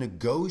 Isabel is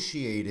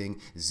negotiating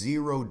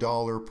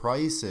 $0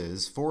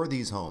 prices for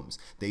these homes.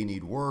 They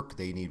need work,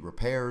 they need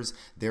repairs,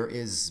 there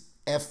is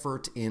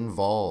effort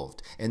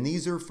involved. And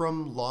these are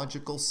from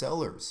logical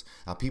sellers,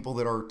 people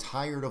that are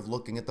tired of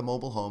looking at the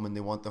mobile home and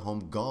they want the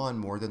home gone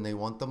more than they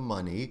want the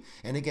money.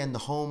 And again, the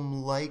home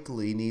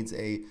likely needs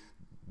a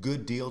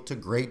good deal to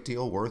great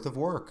deal worth of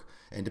work,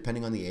 and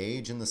depending on the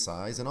age and the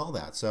size and all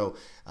that. So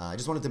I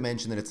just wanted to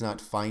mention that it's not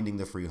finding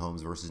the free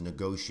homes versus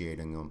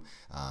negotiating them,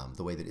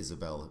 the way that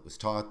Isabel was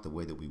taught, the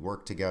way that we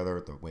work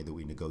together, the way that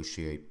we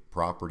negotiate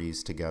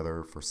properties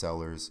together for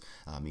sellers,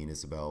 me and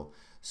Isabel.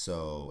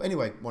 So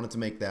anyway, wanted to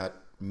make that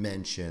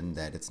mention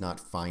that it's not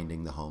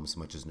finding the home so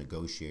much as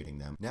negotiating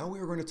them. Now we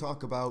are going to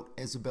talk about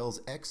Isabel's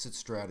exit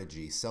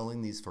strategy,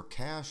 selling these for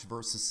cash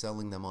versus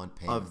selling them on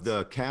payments. Of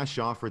the cash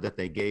offer that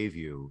they gave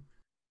you,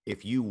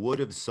 if you would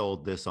have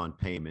sold this on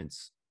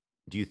payments,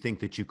 do you think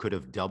that you could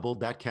have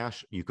doubled that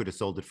cash? You could have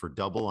sold it for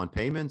double on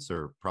payments,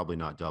 or probably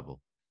not double?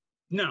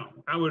 No,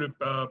 I would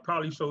have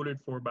probably sold it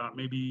for about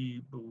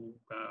maybe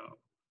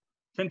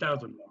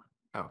 10,000 more.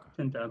 Okay.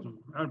 10,000 more.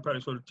 I would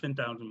probably sold it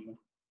 10,000 more.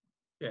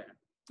 Yeah.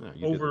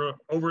 No,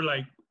 over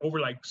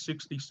like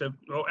 67,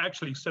 well,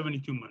 actually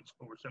 72 months,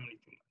 over 72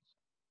 months.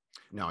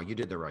 No, you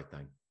did the right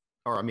thing.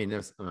 Or, I mean,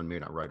 that's maybe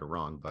not right or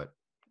wrong, but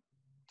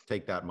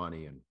take that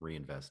money and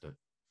reinvest it.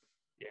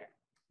 Yeah.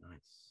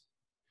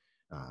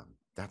 Nice.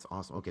 That's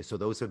awesome. Okay. So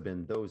those have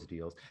been those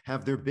deals.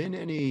 Have there been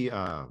any,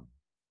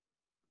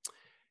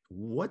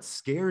 what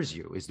scares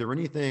you? Is there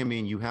anything, I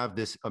mean, you have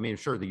this, I mean,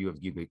 sure that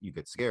you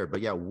get scared,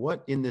 but yeah,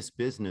 what in this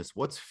business,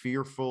 what's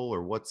fearful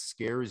or what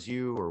scares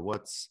you, or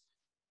what's,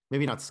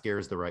 maybe not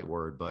scares the right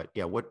word, but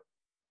yeah, what,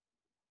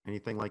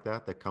 anything like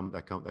that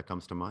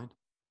comes to mind?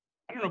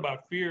 I don't know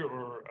about fear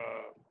or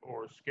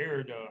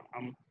scared.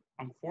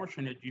 I'm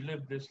fortunate you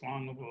live this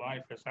long of a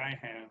life as I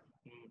have.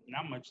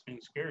 Not much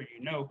things scare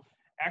you. No,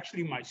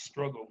 actually my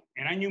struggle,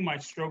 and I knew my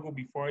struggle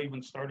before I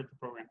even started the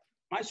program.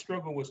 My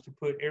struggle was to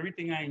put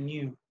everything I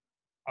knew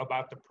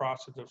about the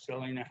process of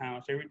selling a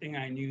house, everything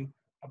I knew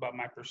about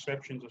my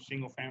perceptions of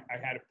single family,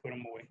 I had to put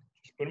them away.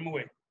 Just put them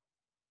away,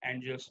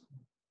 and just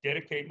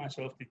dedicate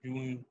myself to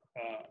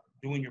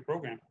doing your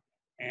program.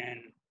 And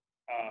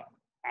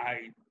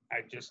I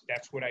just,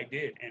 that's what I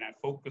did, and I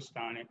focused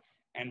on it.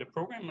 And the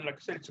program, like I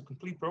said, it's a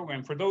complete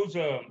program for those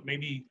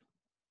maybe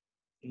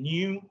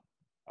new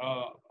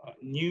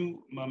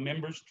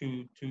members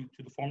to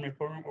the formula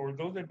program, or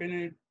those that have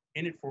been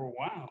in it for a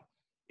while.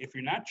 If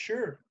you're not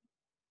sure,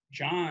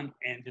 John,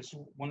 and this is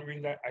one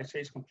reason that I say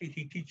it's complete,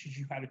 he teaches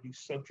you how to do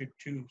subject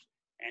twos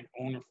and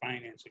owner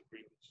finance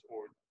agreements,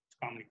 or it's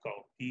commonly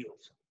called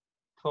deals.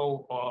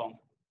 So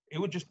it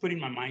was just putting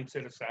my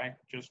mindset aside,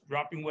 just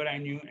dropping what I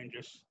knew and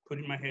just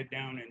putting my head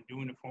down and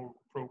doing the full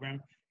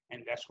program.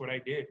 And that's what I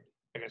did.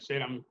 Like I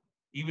said,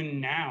 even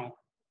now,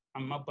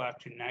 I'm about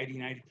to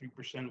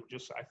 93% of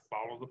just, I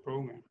follow the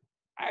program.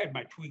 I had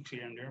my tweaks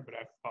here and there, but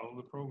I follow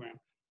the program.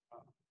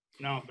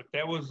 No, but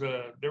there was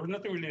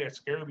nothing really that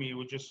scared me. It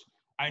was just,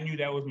 I knew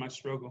that was my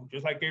struggle.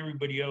 Just like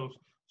everybody else,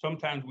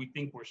 sometimes we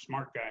think we're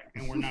smart guy,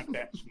 and we're not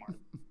that smart.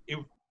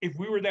 If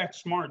we were that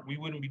smart, we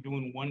wouldn't be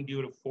doing 1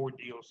 deal to 4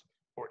 deals,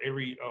 or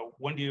every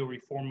 1 deal every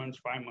 4 months,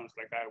 5 months,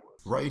 like I was.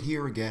 Right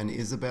here again,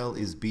 Isabel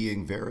is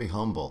being very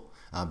humble,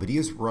 but he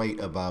is right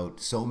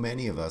about so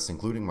many of us,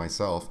 including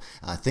myself,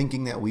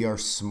 thinking that we are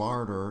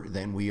smarter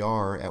than we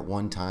are at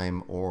one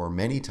time or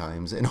many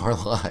times in our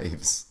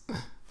lives.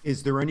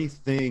 Is there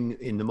anything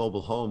in the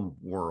mobile home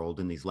world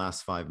in these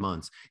last 5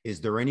 months,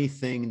 is there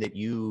anything that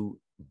you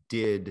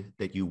did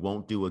that you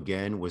won't do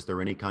again? Was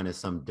there any kind of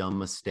some dumb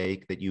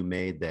mistake that you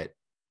made that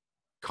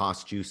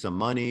cost you some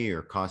money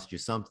or cost you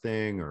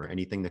something, or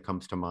anything that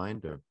comes to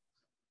mind? Or?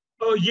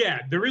 Oh yeah,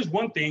 there is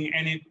one thing,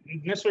 and it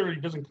necessarily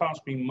doesn't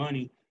cost me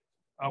money.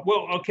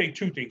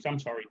 Two things. I'm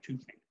sorry, 2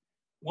 things.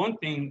 One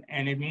thing,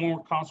 and it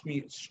more cost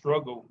me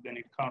struggle than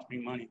it cost me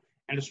money.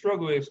 And the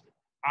struggle is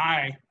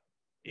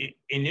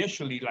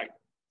initially, like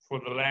for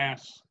the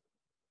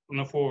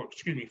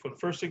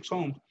first 6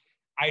 homes,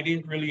 I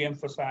didn't really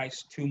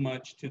emphasize too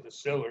much to the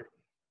seller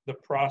the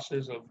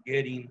process of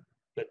getting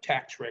the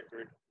tax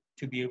record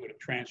to be able to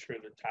transfer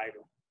the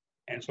title.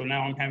 And so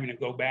now I'm having to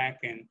go back,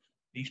 and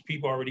these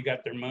people already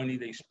got their money,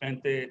 they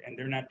spent it, and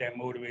they're not that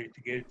motivated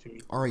to get it to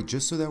me. All right,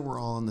 just so that we're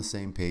all on the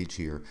same page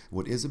here,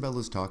 what Isabel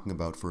is talking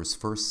about for his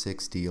first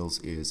 6 deals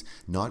is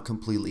not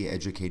completely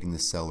educating the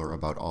seller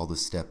about all the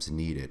steps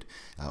needed.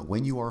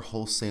 When you are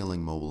wholesaling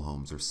mobile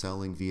homes or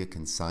selling via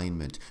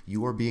consignment,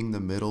 you are being the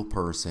middle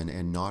person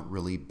and not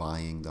really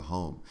buying the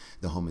home.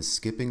 The home is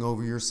skipping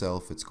over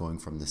yourself. It's going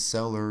from the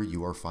seller,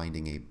 you are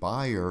finding a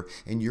buyer,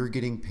 and you're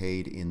getting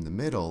paid in the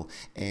middle.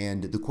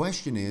 And the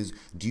question is,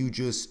 do you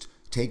just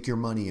take your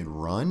money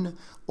and run,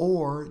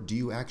 or do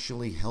you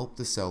actually help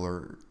the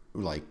seller,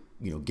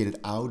 get it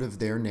out of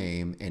their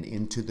name and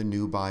into the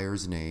new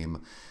buyer's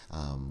name,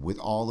 with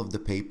all of the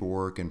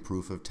paperwork and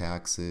proof of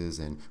taxes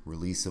and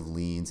release of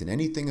liens and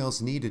anything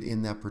else needed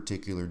in that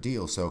particular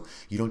deal? So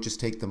you don't just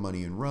take the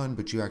money and run,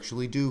 but you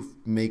actually do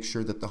make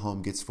sure that the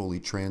home gets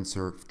fully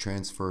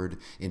transferred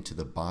into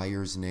the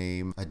buyer's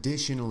name.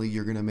 Additionally,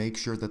 you're going to make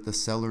sure that the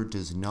seller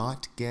does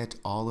not get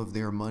all of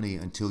their money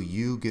until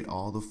you get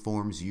all the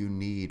forms you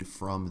need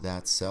from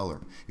that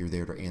seller. You're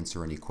there to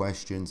answer any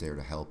questions, there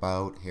to help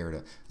out,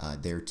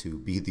 there to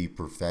be the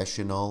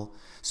professional.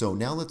 So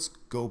now let's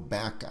go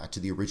back to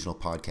the original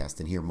podcast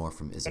and hear more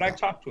from Isabel. But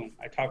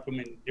I talked to him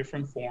in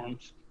different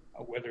forms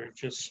whether it's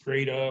just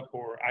straight up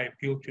or I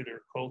appeal to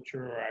their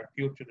culture or I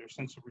appeal to their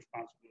sense of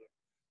responsibility.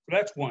 So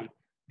that's one.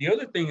 The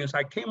other thing is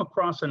I came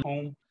across a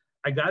home.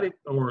 I got it,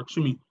 or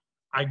excuse me,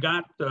 I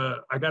got the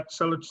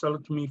seller to sell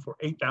it to me for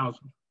 $8,000,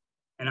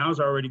 and I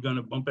was already going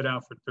to bump it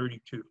out for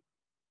 32.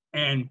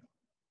 And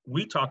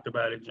we talked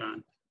about it,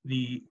 John.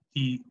 The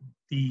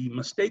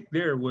mistake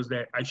there was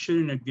that I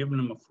shouldn't have given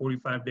them a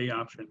 45-day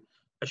option.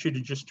 I should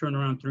have just turned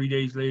around 3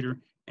 days later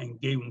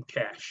and gave them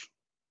cash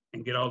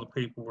and get all the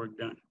paperwork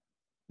done.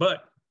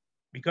 But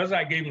because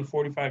I gave them a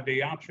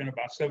 45-day option,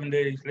 about 7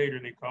 days later,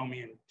 they called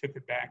me and took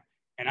it back.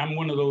 And I'm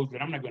one of those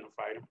that I'm not going to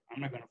fight them. I'm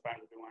not going to fight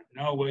them.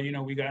 No, well, you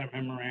know, we got a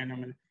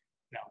memorandum. And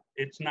no,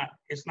 it's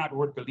not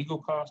worth the legal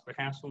cost, the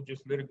hassle.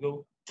 Just let it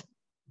go.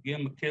 Give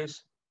them a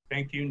kiss.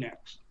 Thank you.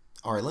 Next.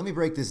 All right, let me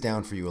break this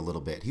down for you a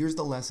little bit. Here's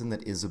the lesson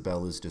that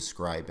Isabel is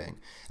describing.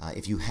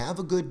 If you have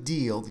a good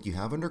deal that you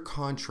have under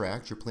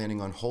contract, you're planning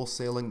on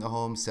wholesaling the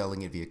home,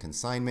 selling it via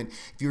consignment.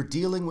 If you're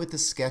dealing with a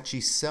sketchy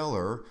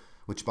seller,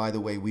 which, by the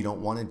way, we don't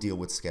want to deal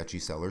with sketchy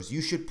sellers,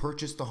 you should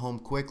purchase the home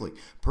quickly.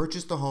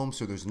 Purchase the home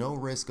so there's no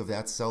risk of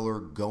that seller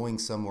going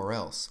somewhere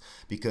else.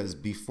 Because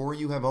before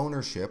you have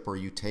ownership, or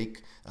you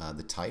take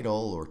the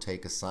title or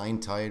take a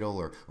signed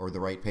title or the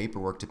right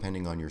paperwork,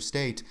 depending on your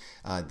state,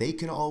 they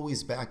can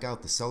always back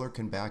out. The seller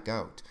can back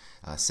out.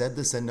 Said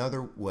this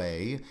another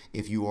way,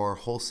 if you are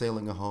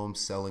wholesaling a home,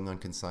 selling on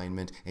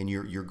consignment, and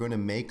you're going to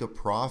make a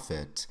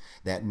profit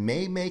that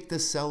may make the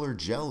seller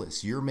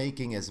jealous. You're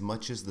making as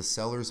much as the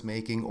seller's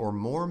making or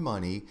more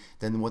money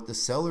than what the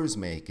seller's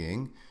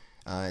making.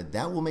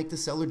 That will make the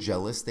seller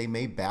jealous. They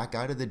may back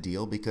out of the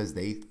deal because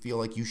they feel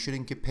like you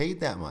shouldn't get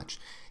paid that much.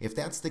 If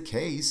that's the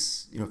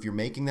case, if you're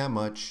making that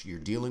much, you're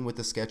dealing with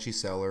a sketchy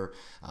seller,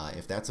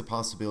 if that's a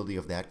possibility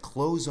of that,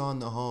 close on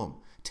the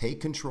home.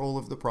 Take control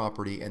of the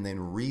property and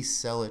then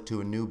resell it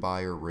to a new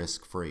buyer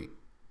risk-free.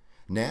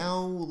 Now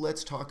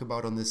let's talk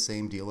about, on this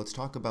same deal, let's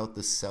talk about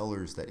the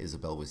sellers that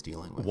Isabel was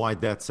dealing with. Why'd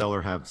that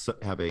seller have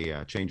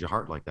a change of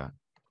heart like that?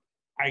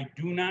 I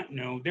do not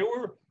know. There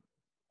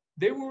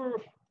were,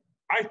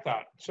 I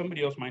thought,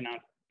 somebody else might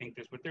not think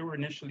this, but they were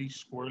initially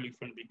squirrely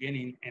from the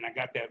beginning, and I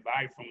got that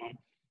vibe from them.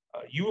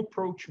 You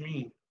approach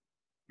me,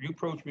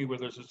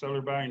 whether it's a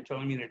seller buyer, and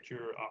telling me that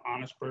you're an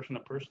honest person, a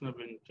person of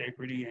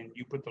integrity, and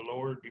you put the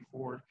Lord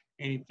before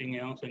anything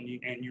else, and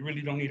you really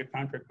don't need a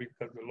contract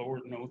because the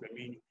Lord knows. I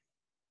mean,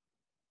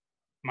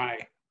 my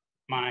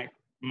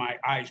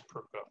eyes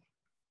perk up.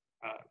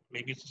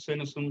 Maybe it's a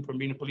cynicism from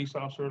being a police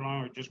officer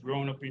long or just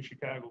growing up in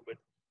Chicago, but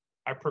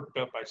I perked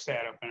up, I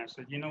sat up, and I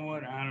said, you know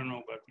what? I don't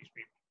know about these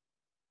people.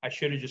 I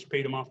should have just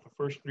paid them off the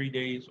first 3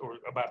 days, or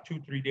about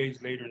 2-3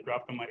 days later, and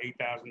dropped them my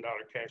 $8,000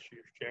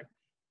 cashier's check.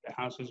 The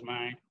house is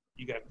mine.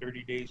 You got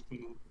 30 days to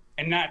move.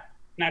 And not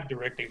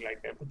directly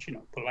like that, but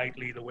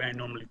politely, the way I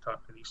normally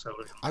talk to these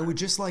sellers. I would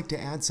just like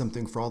to add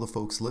something for all the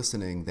folks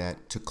listening,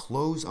 that to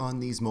close on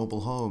these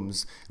mobile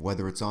homes,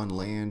 whether it's on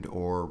land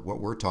or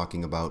what we're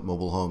talking about,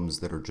 mobile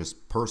homes that are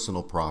just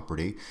personal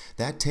property,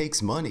 that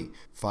takes money.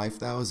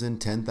 $5,000,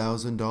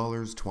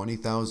 $10,000,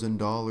 $20,000,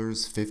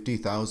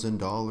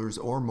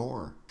 $50,000 or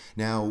more.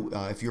 Now,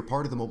 if you're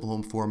part of the Mobile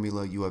Home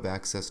Formula, you have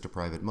access to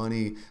private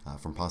money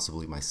from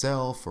possibly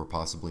myself or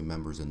possibly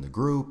members in the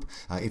group.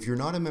 If you're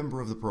not a member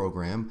of the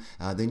program,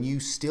 then you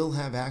still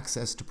have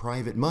access to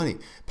private money,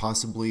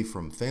 possibly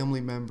from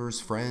family members,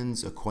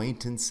 friends,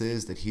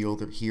 acquaintances that hear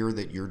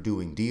that you're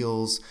doing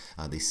deals.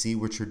 They see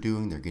what you're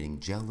doing. They're getting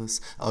jealous.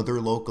 Other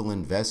local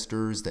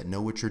investors that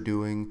know what you're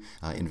doing,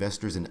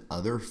 investors in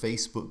other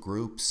Facebook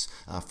groups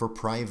for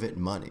private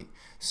money.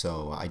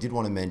 So I did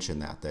want to mention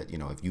that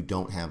if you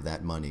don't have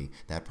that money,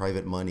 that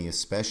private money,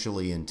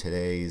 especially in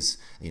today's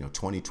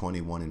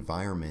 2021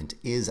 environment,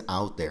 is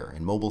out there.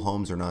 And mobile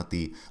homes are not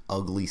the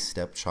ugly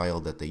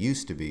stepchild that they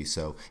used to be.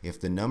 So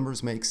if the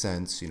numbers make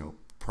sense,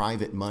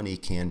 private money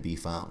can be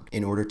found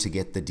in order to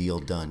get the deal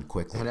done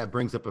quickly. And that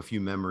brings up a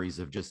few memories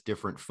of just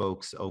different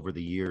folks over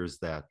the years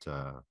that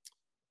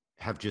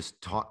have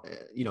just taught,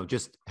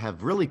 just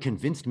have really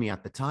convinced me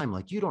at the time,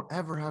 like, you don't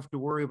ever have to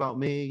worry about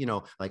me,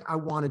 like, I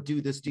want to do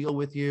this deal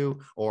with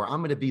you, or I'm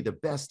going to be the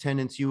best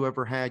tenants you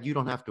ever had. You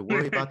don't have to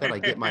worry about that. I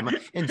get my money.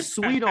 And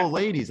sweet old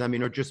ladies,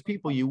 are just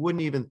people you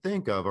wouldn't even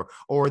think of,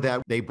 or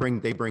that they bring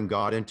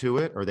God into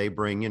it, or they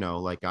bring,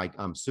 like,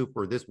 I'm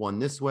super this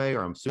way,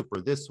 or I'm super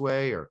this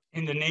way, or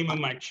in the name of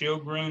my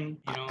children,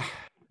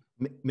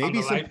 maybe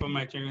the life of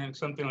my children,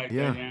 something like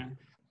that. Yeah.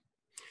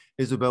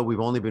 Isabel, we've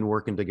only been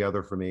working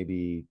together for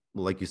maybe,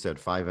 like you said,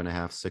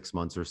 5.5, 6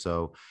 months or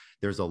so.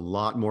 There's a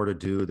lot more to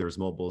do. There's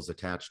mobiles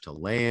attached to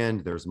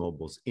land. There's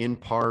mobiles in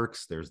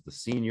parks. There's the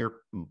senior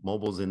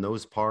mobiles in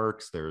those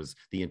parks. There's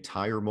the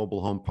entire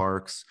mobile home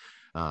parks.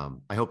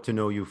 I hope to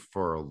know you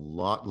for a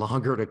lot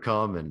longer to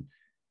come and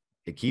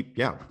keep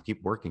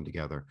working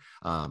together.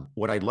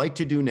 What I'd like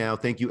to do now,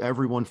 thank you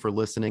everyone for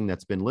listening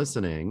that's been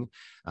listening.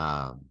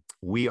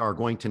 we are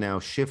going to now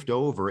shift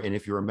over. And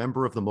if you're a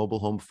member of the Mobile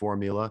Home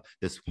Formula,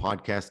 this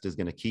podcast is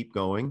going to keep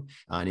going.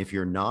 And if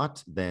you're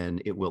not, then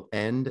it will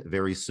end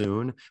very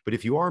soon. But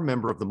if you are a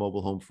member of the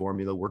Mobile Home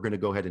Formula, we're going to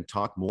go ahead and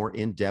talk more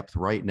in depth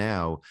right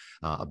now,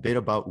 a bit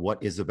about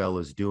what Isabel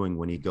is doing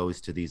when he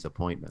goes to these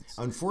appointments.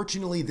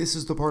 Unfortunately, this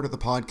is the part of the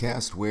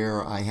podcast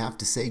where I have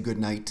to say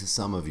goodnight to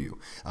some of you.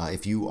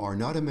 If you are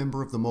not a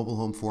member of the Mobile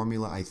Home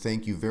Formula, I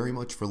thank you very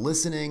much for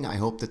listening. I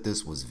hope that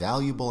this was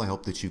valuable. I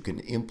hope that you can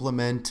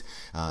implement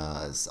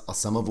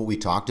some of what we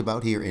talked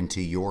about here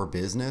into your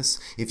business.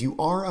 If you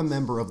are a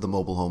member of the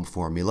Mobile Home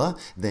Formula,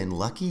 then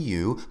lucky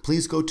you.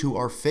 Please go to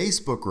our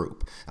Facebook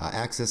group.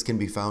 Access can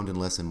be found in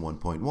Lesson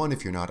 1.1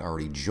 if you're not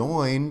already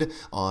joined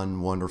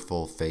on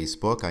wonderful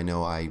Facebook. I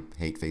know I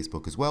hate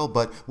Facebook as well,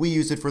 but we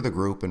use it for the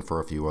group and for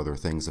a few other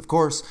things, of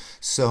course.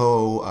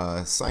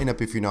 So sign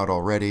up if you're not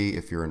already,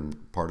 if you're in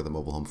part of the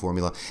Mobile Home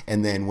Formula.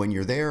 And then when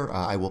you're there,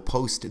 I will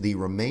post the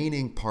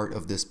remaining part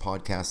of this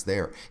podcast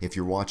there. If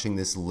you're watching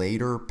this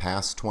later,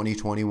 past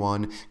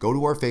 2021, go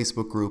to our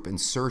Facebook group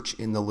and search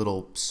in the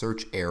little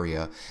search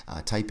area,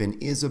 type in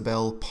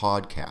Isabel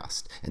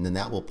Podcast, and then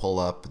that will pull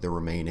up the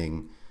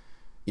remaining,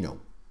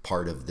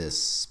 part of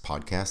this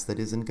podcast that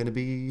isn't going to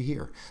be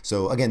here.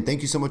 So again,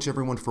 thank you so much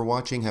everyone for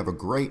watching. Have a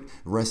great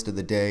rest of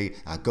the day.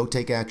 Go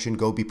take action.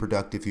 Go be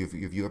productive.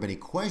 If you have any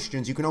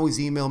questions, you can always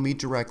email me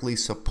directly,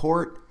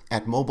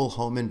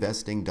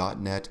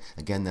 support@mobilehomeinvesting.net.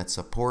 Again, that's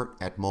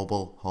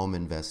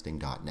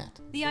support@mobilehomeinvesting.net.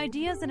 The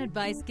ideas and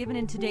advice given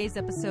in today's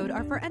episode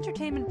are for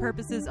entertainment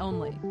purposes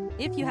only.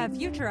 If you have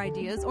future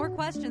ideas or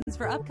questions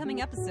for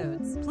upcoming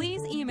episodes,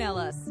 please email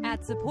us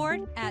at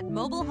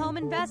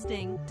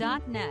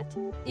support@mobilehomeinvesting.net.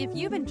 If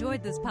you've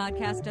enjoyed this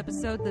podcast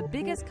episode, the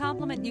biggest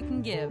compliment you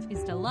can give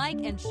is to like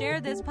and share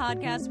this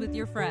podcast with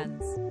your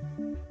friends.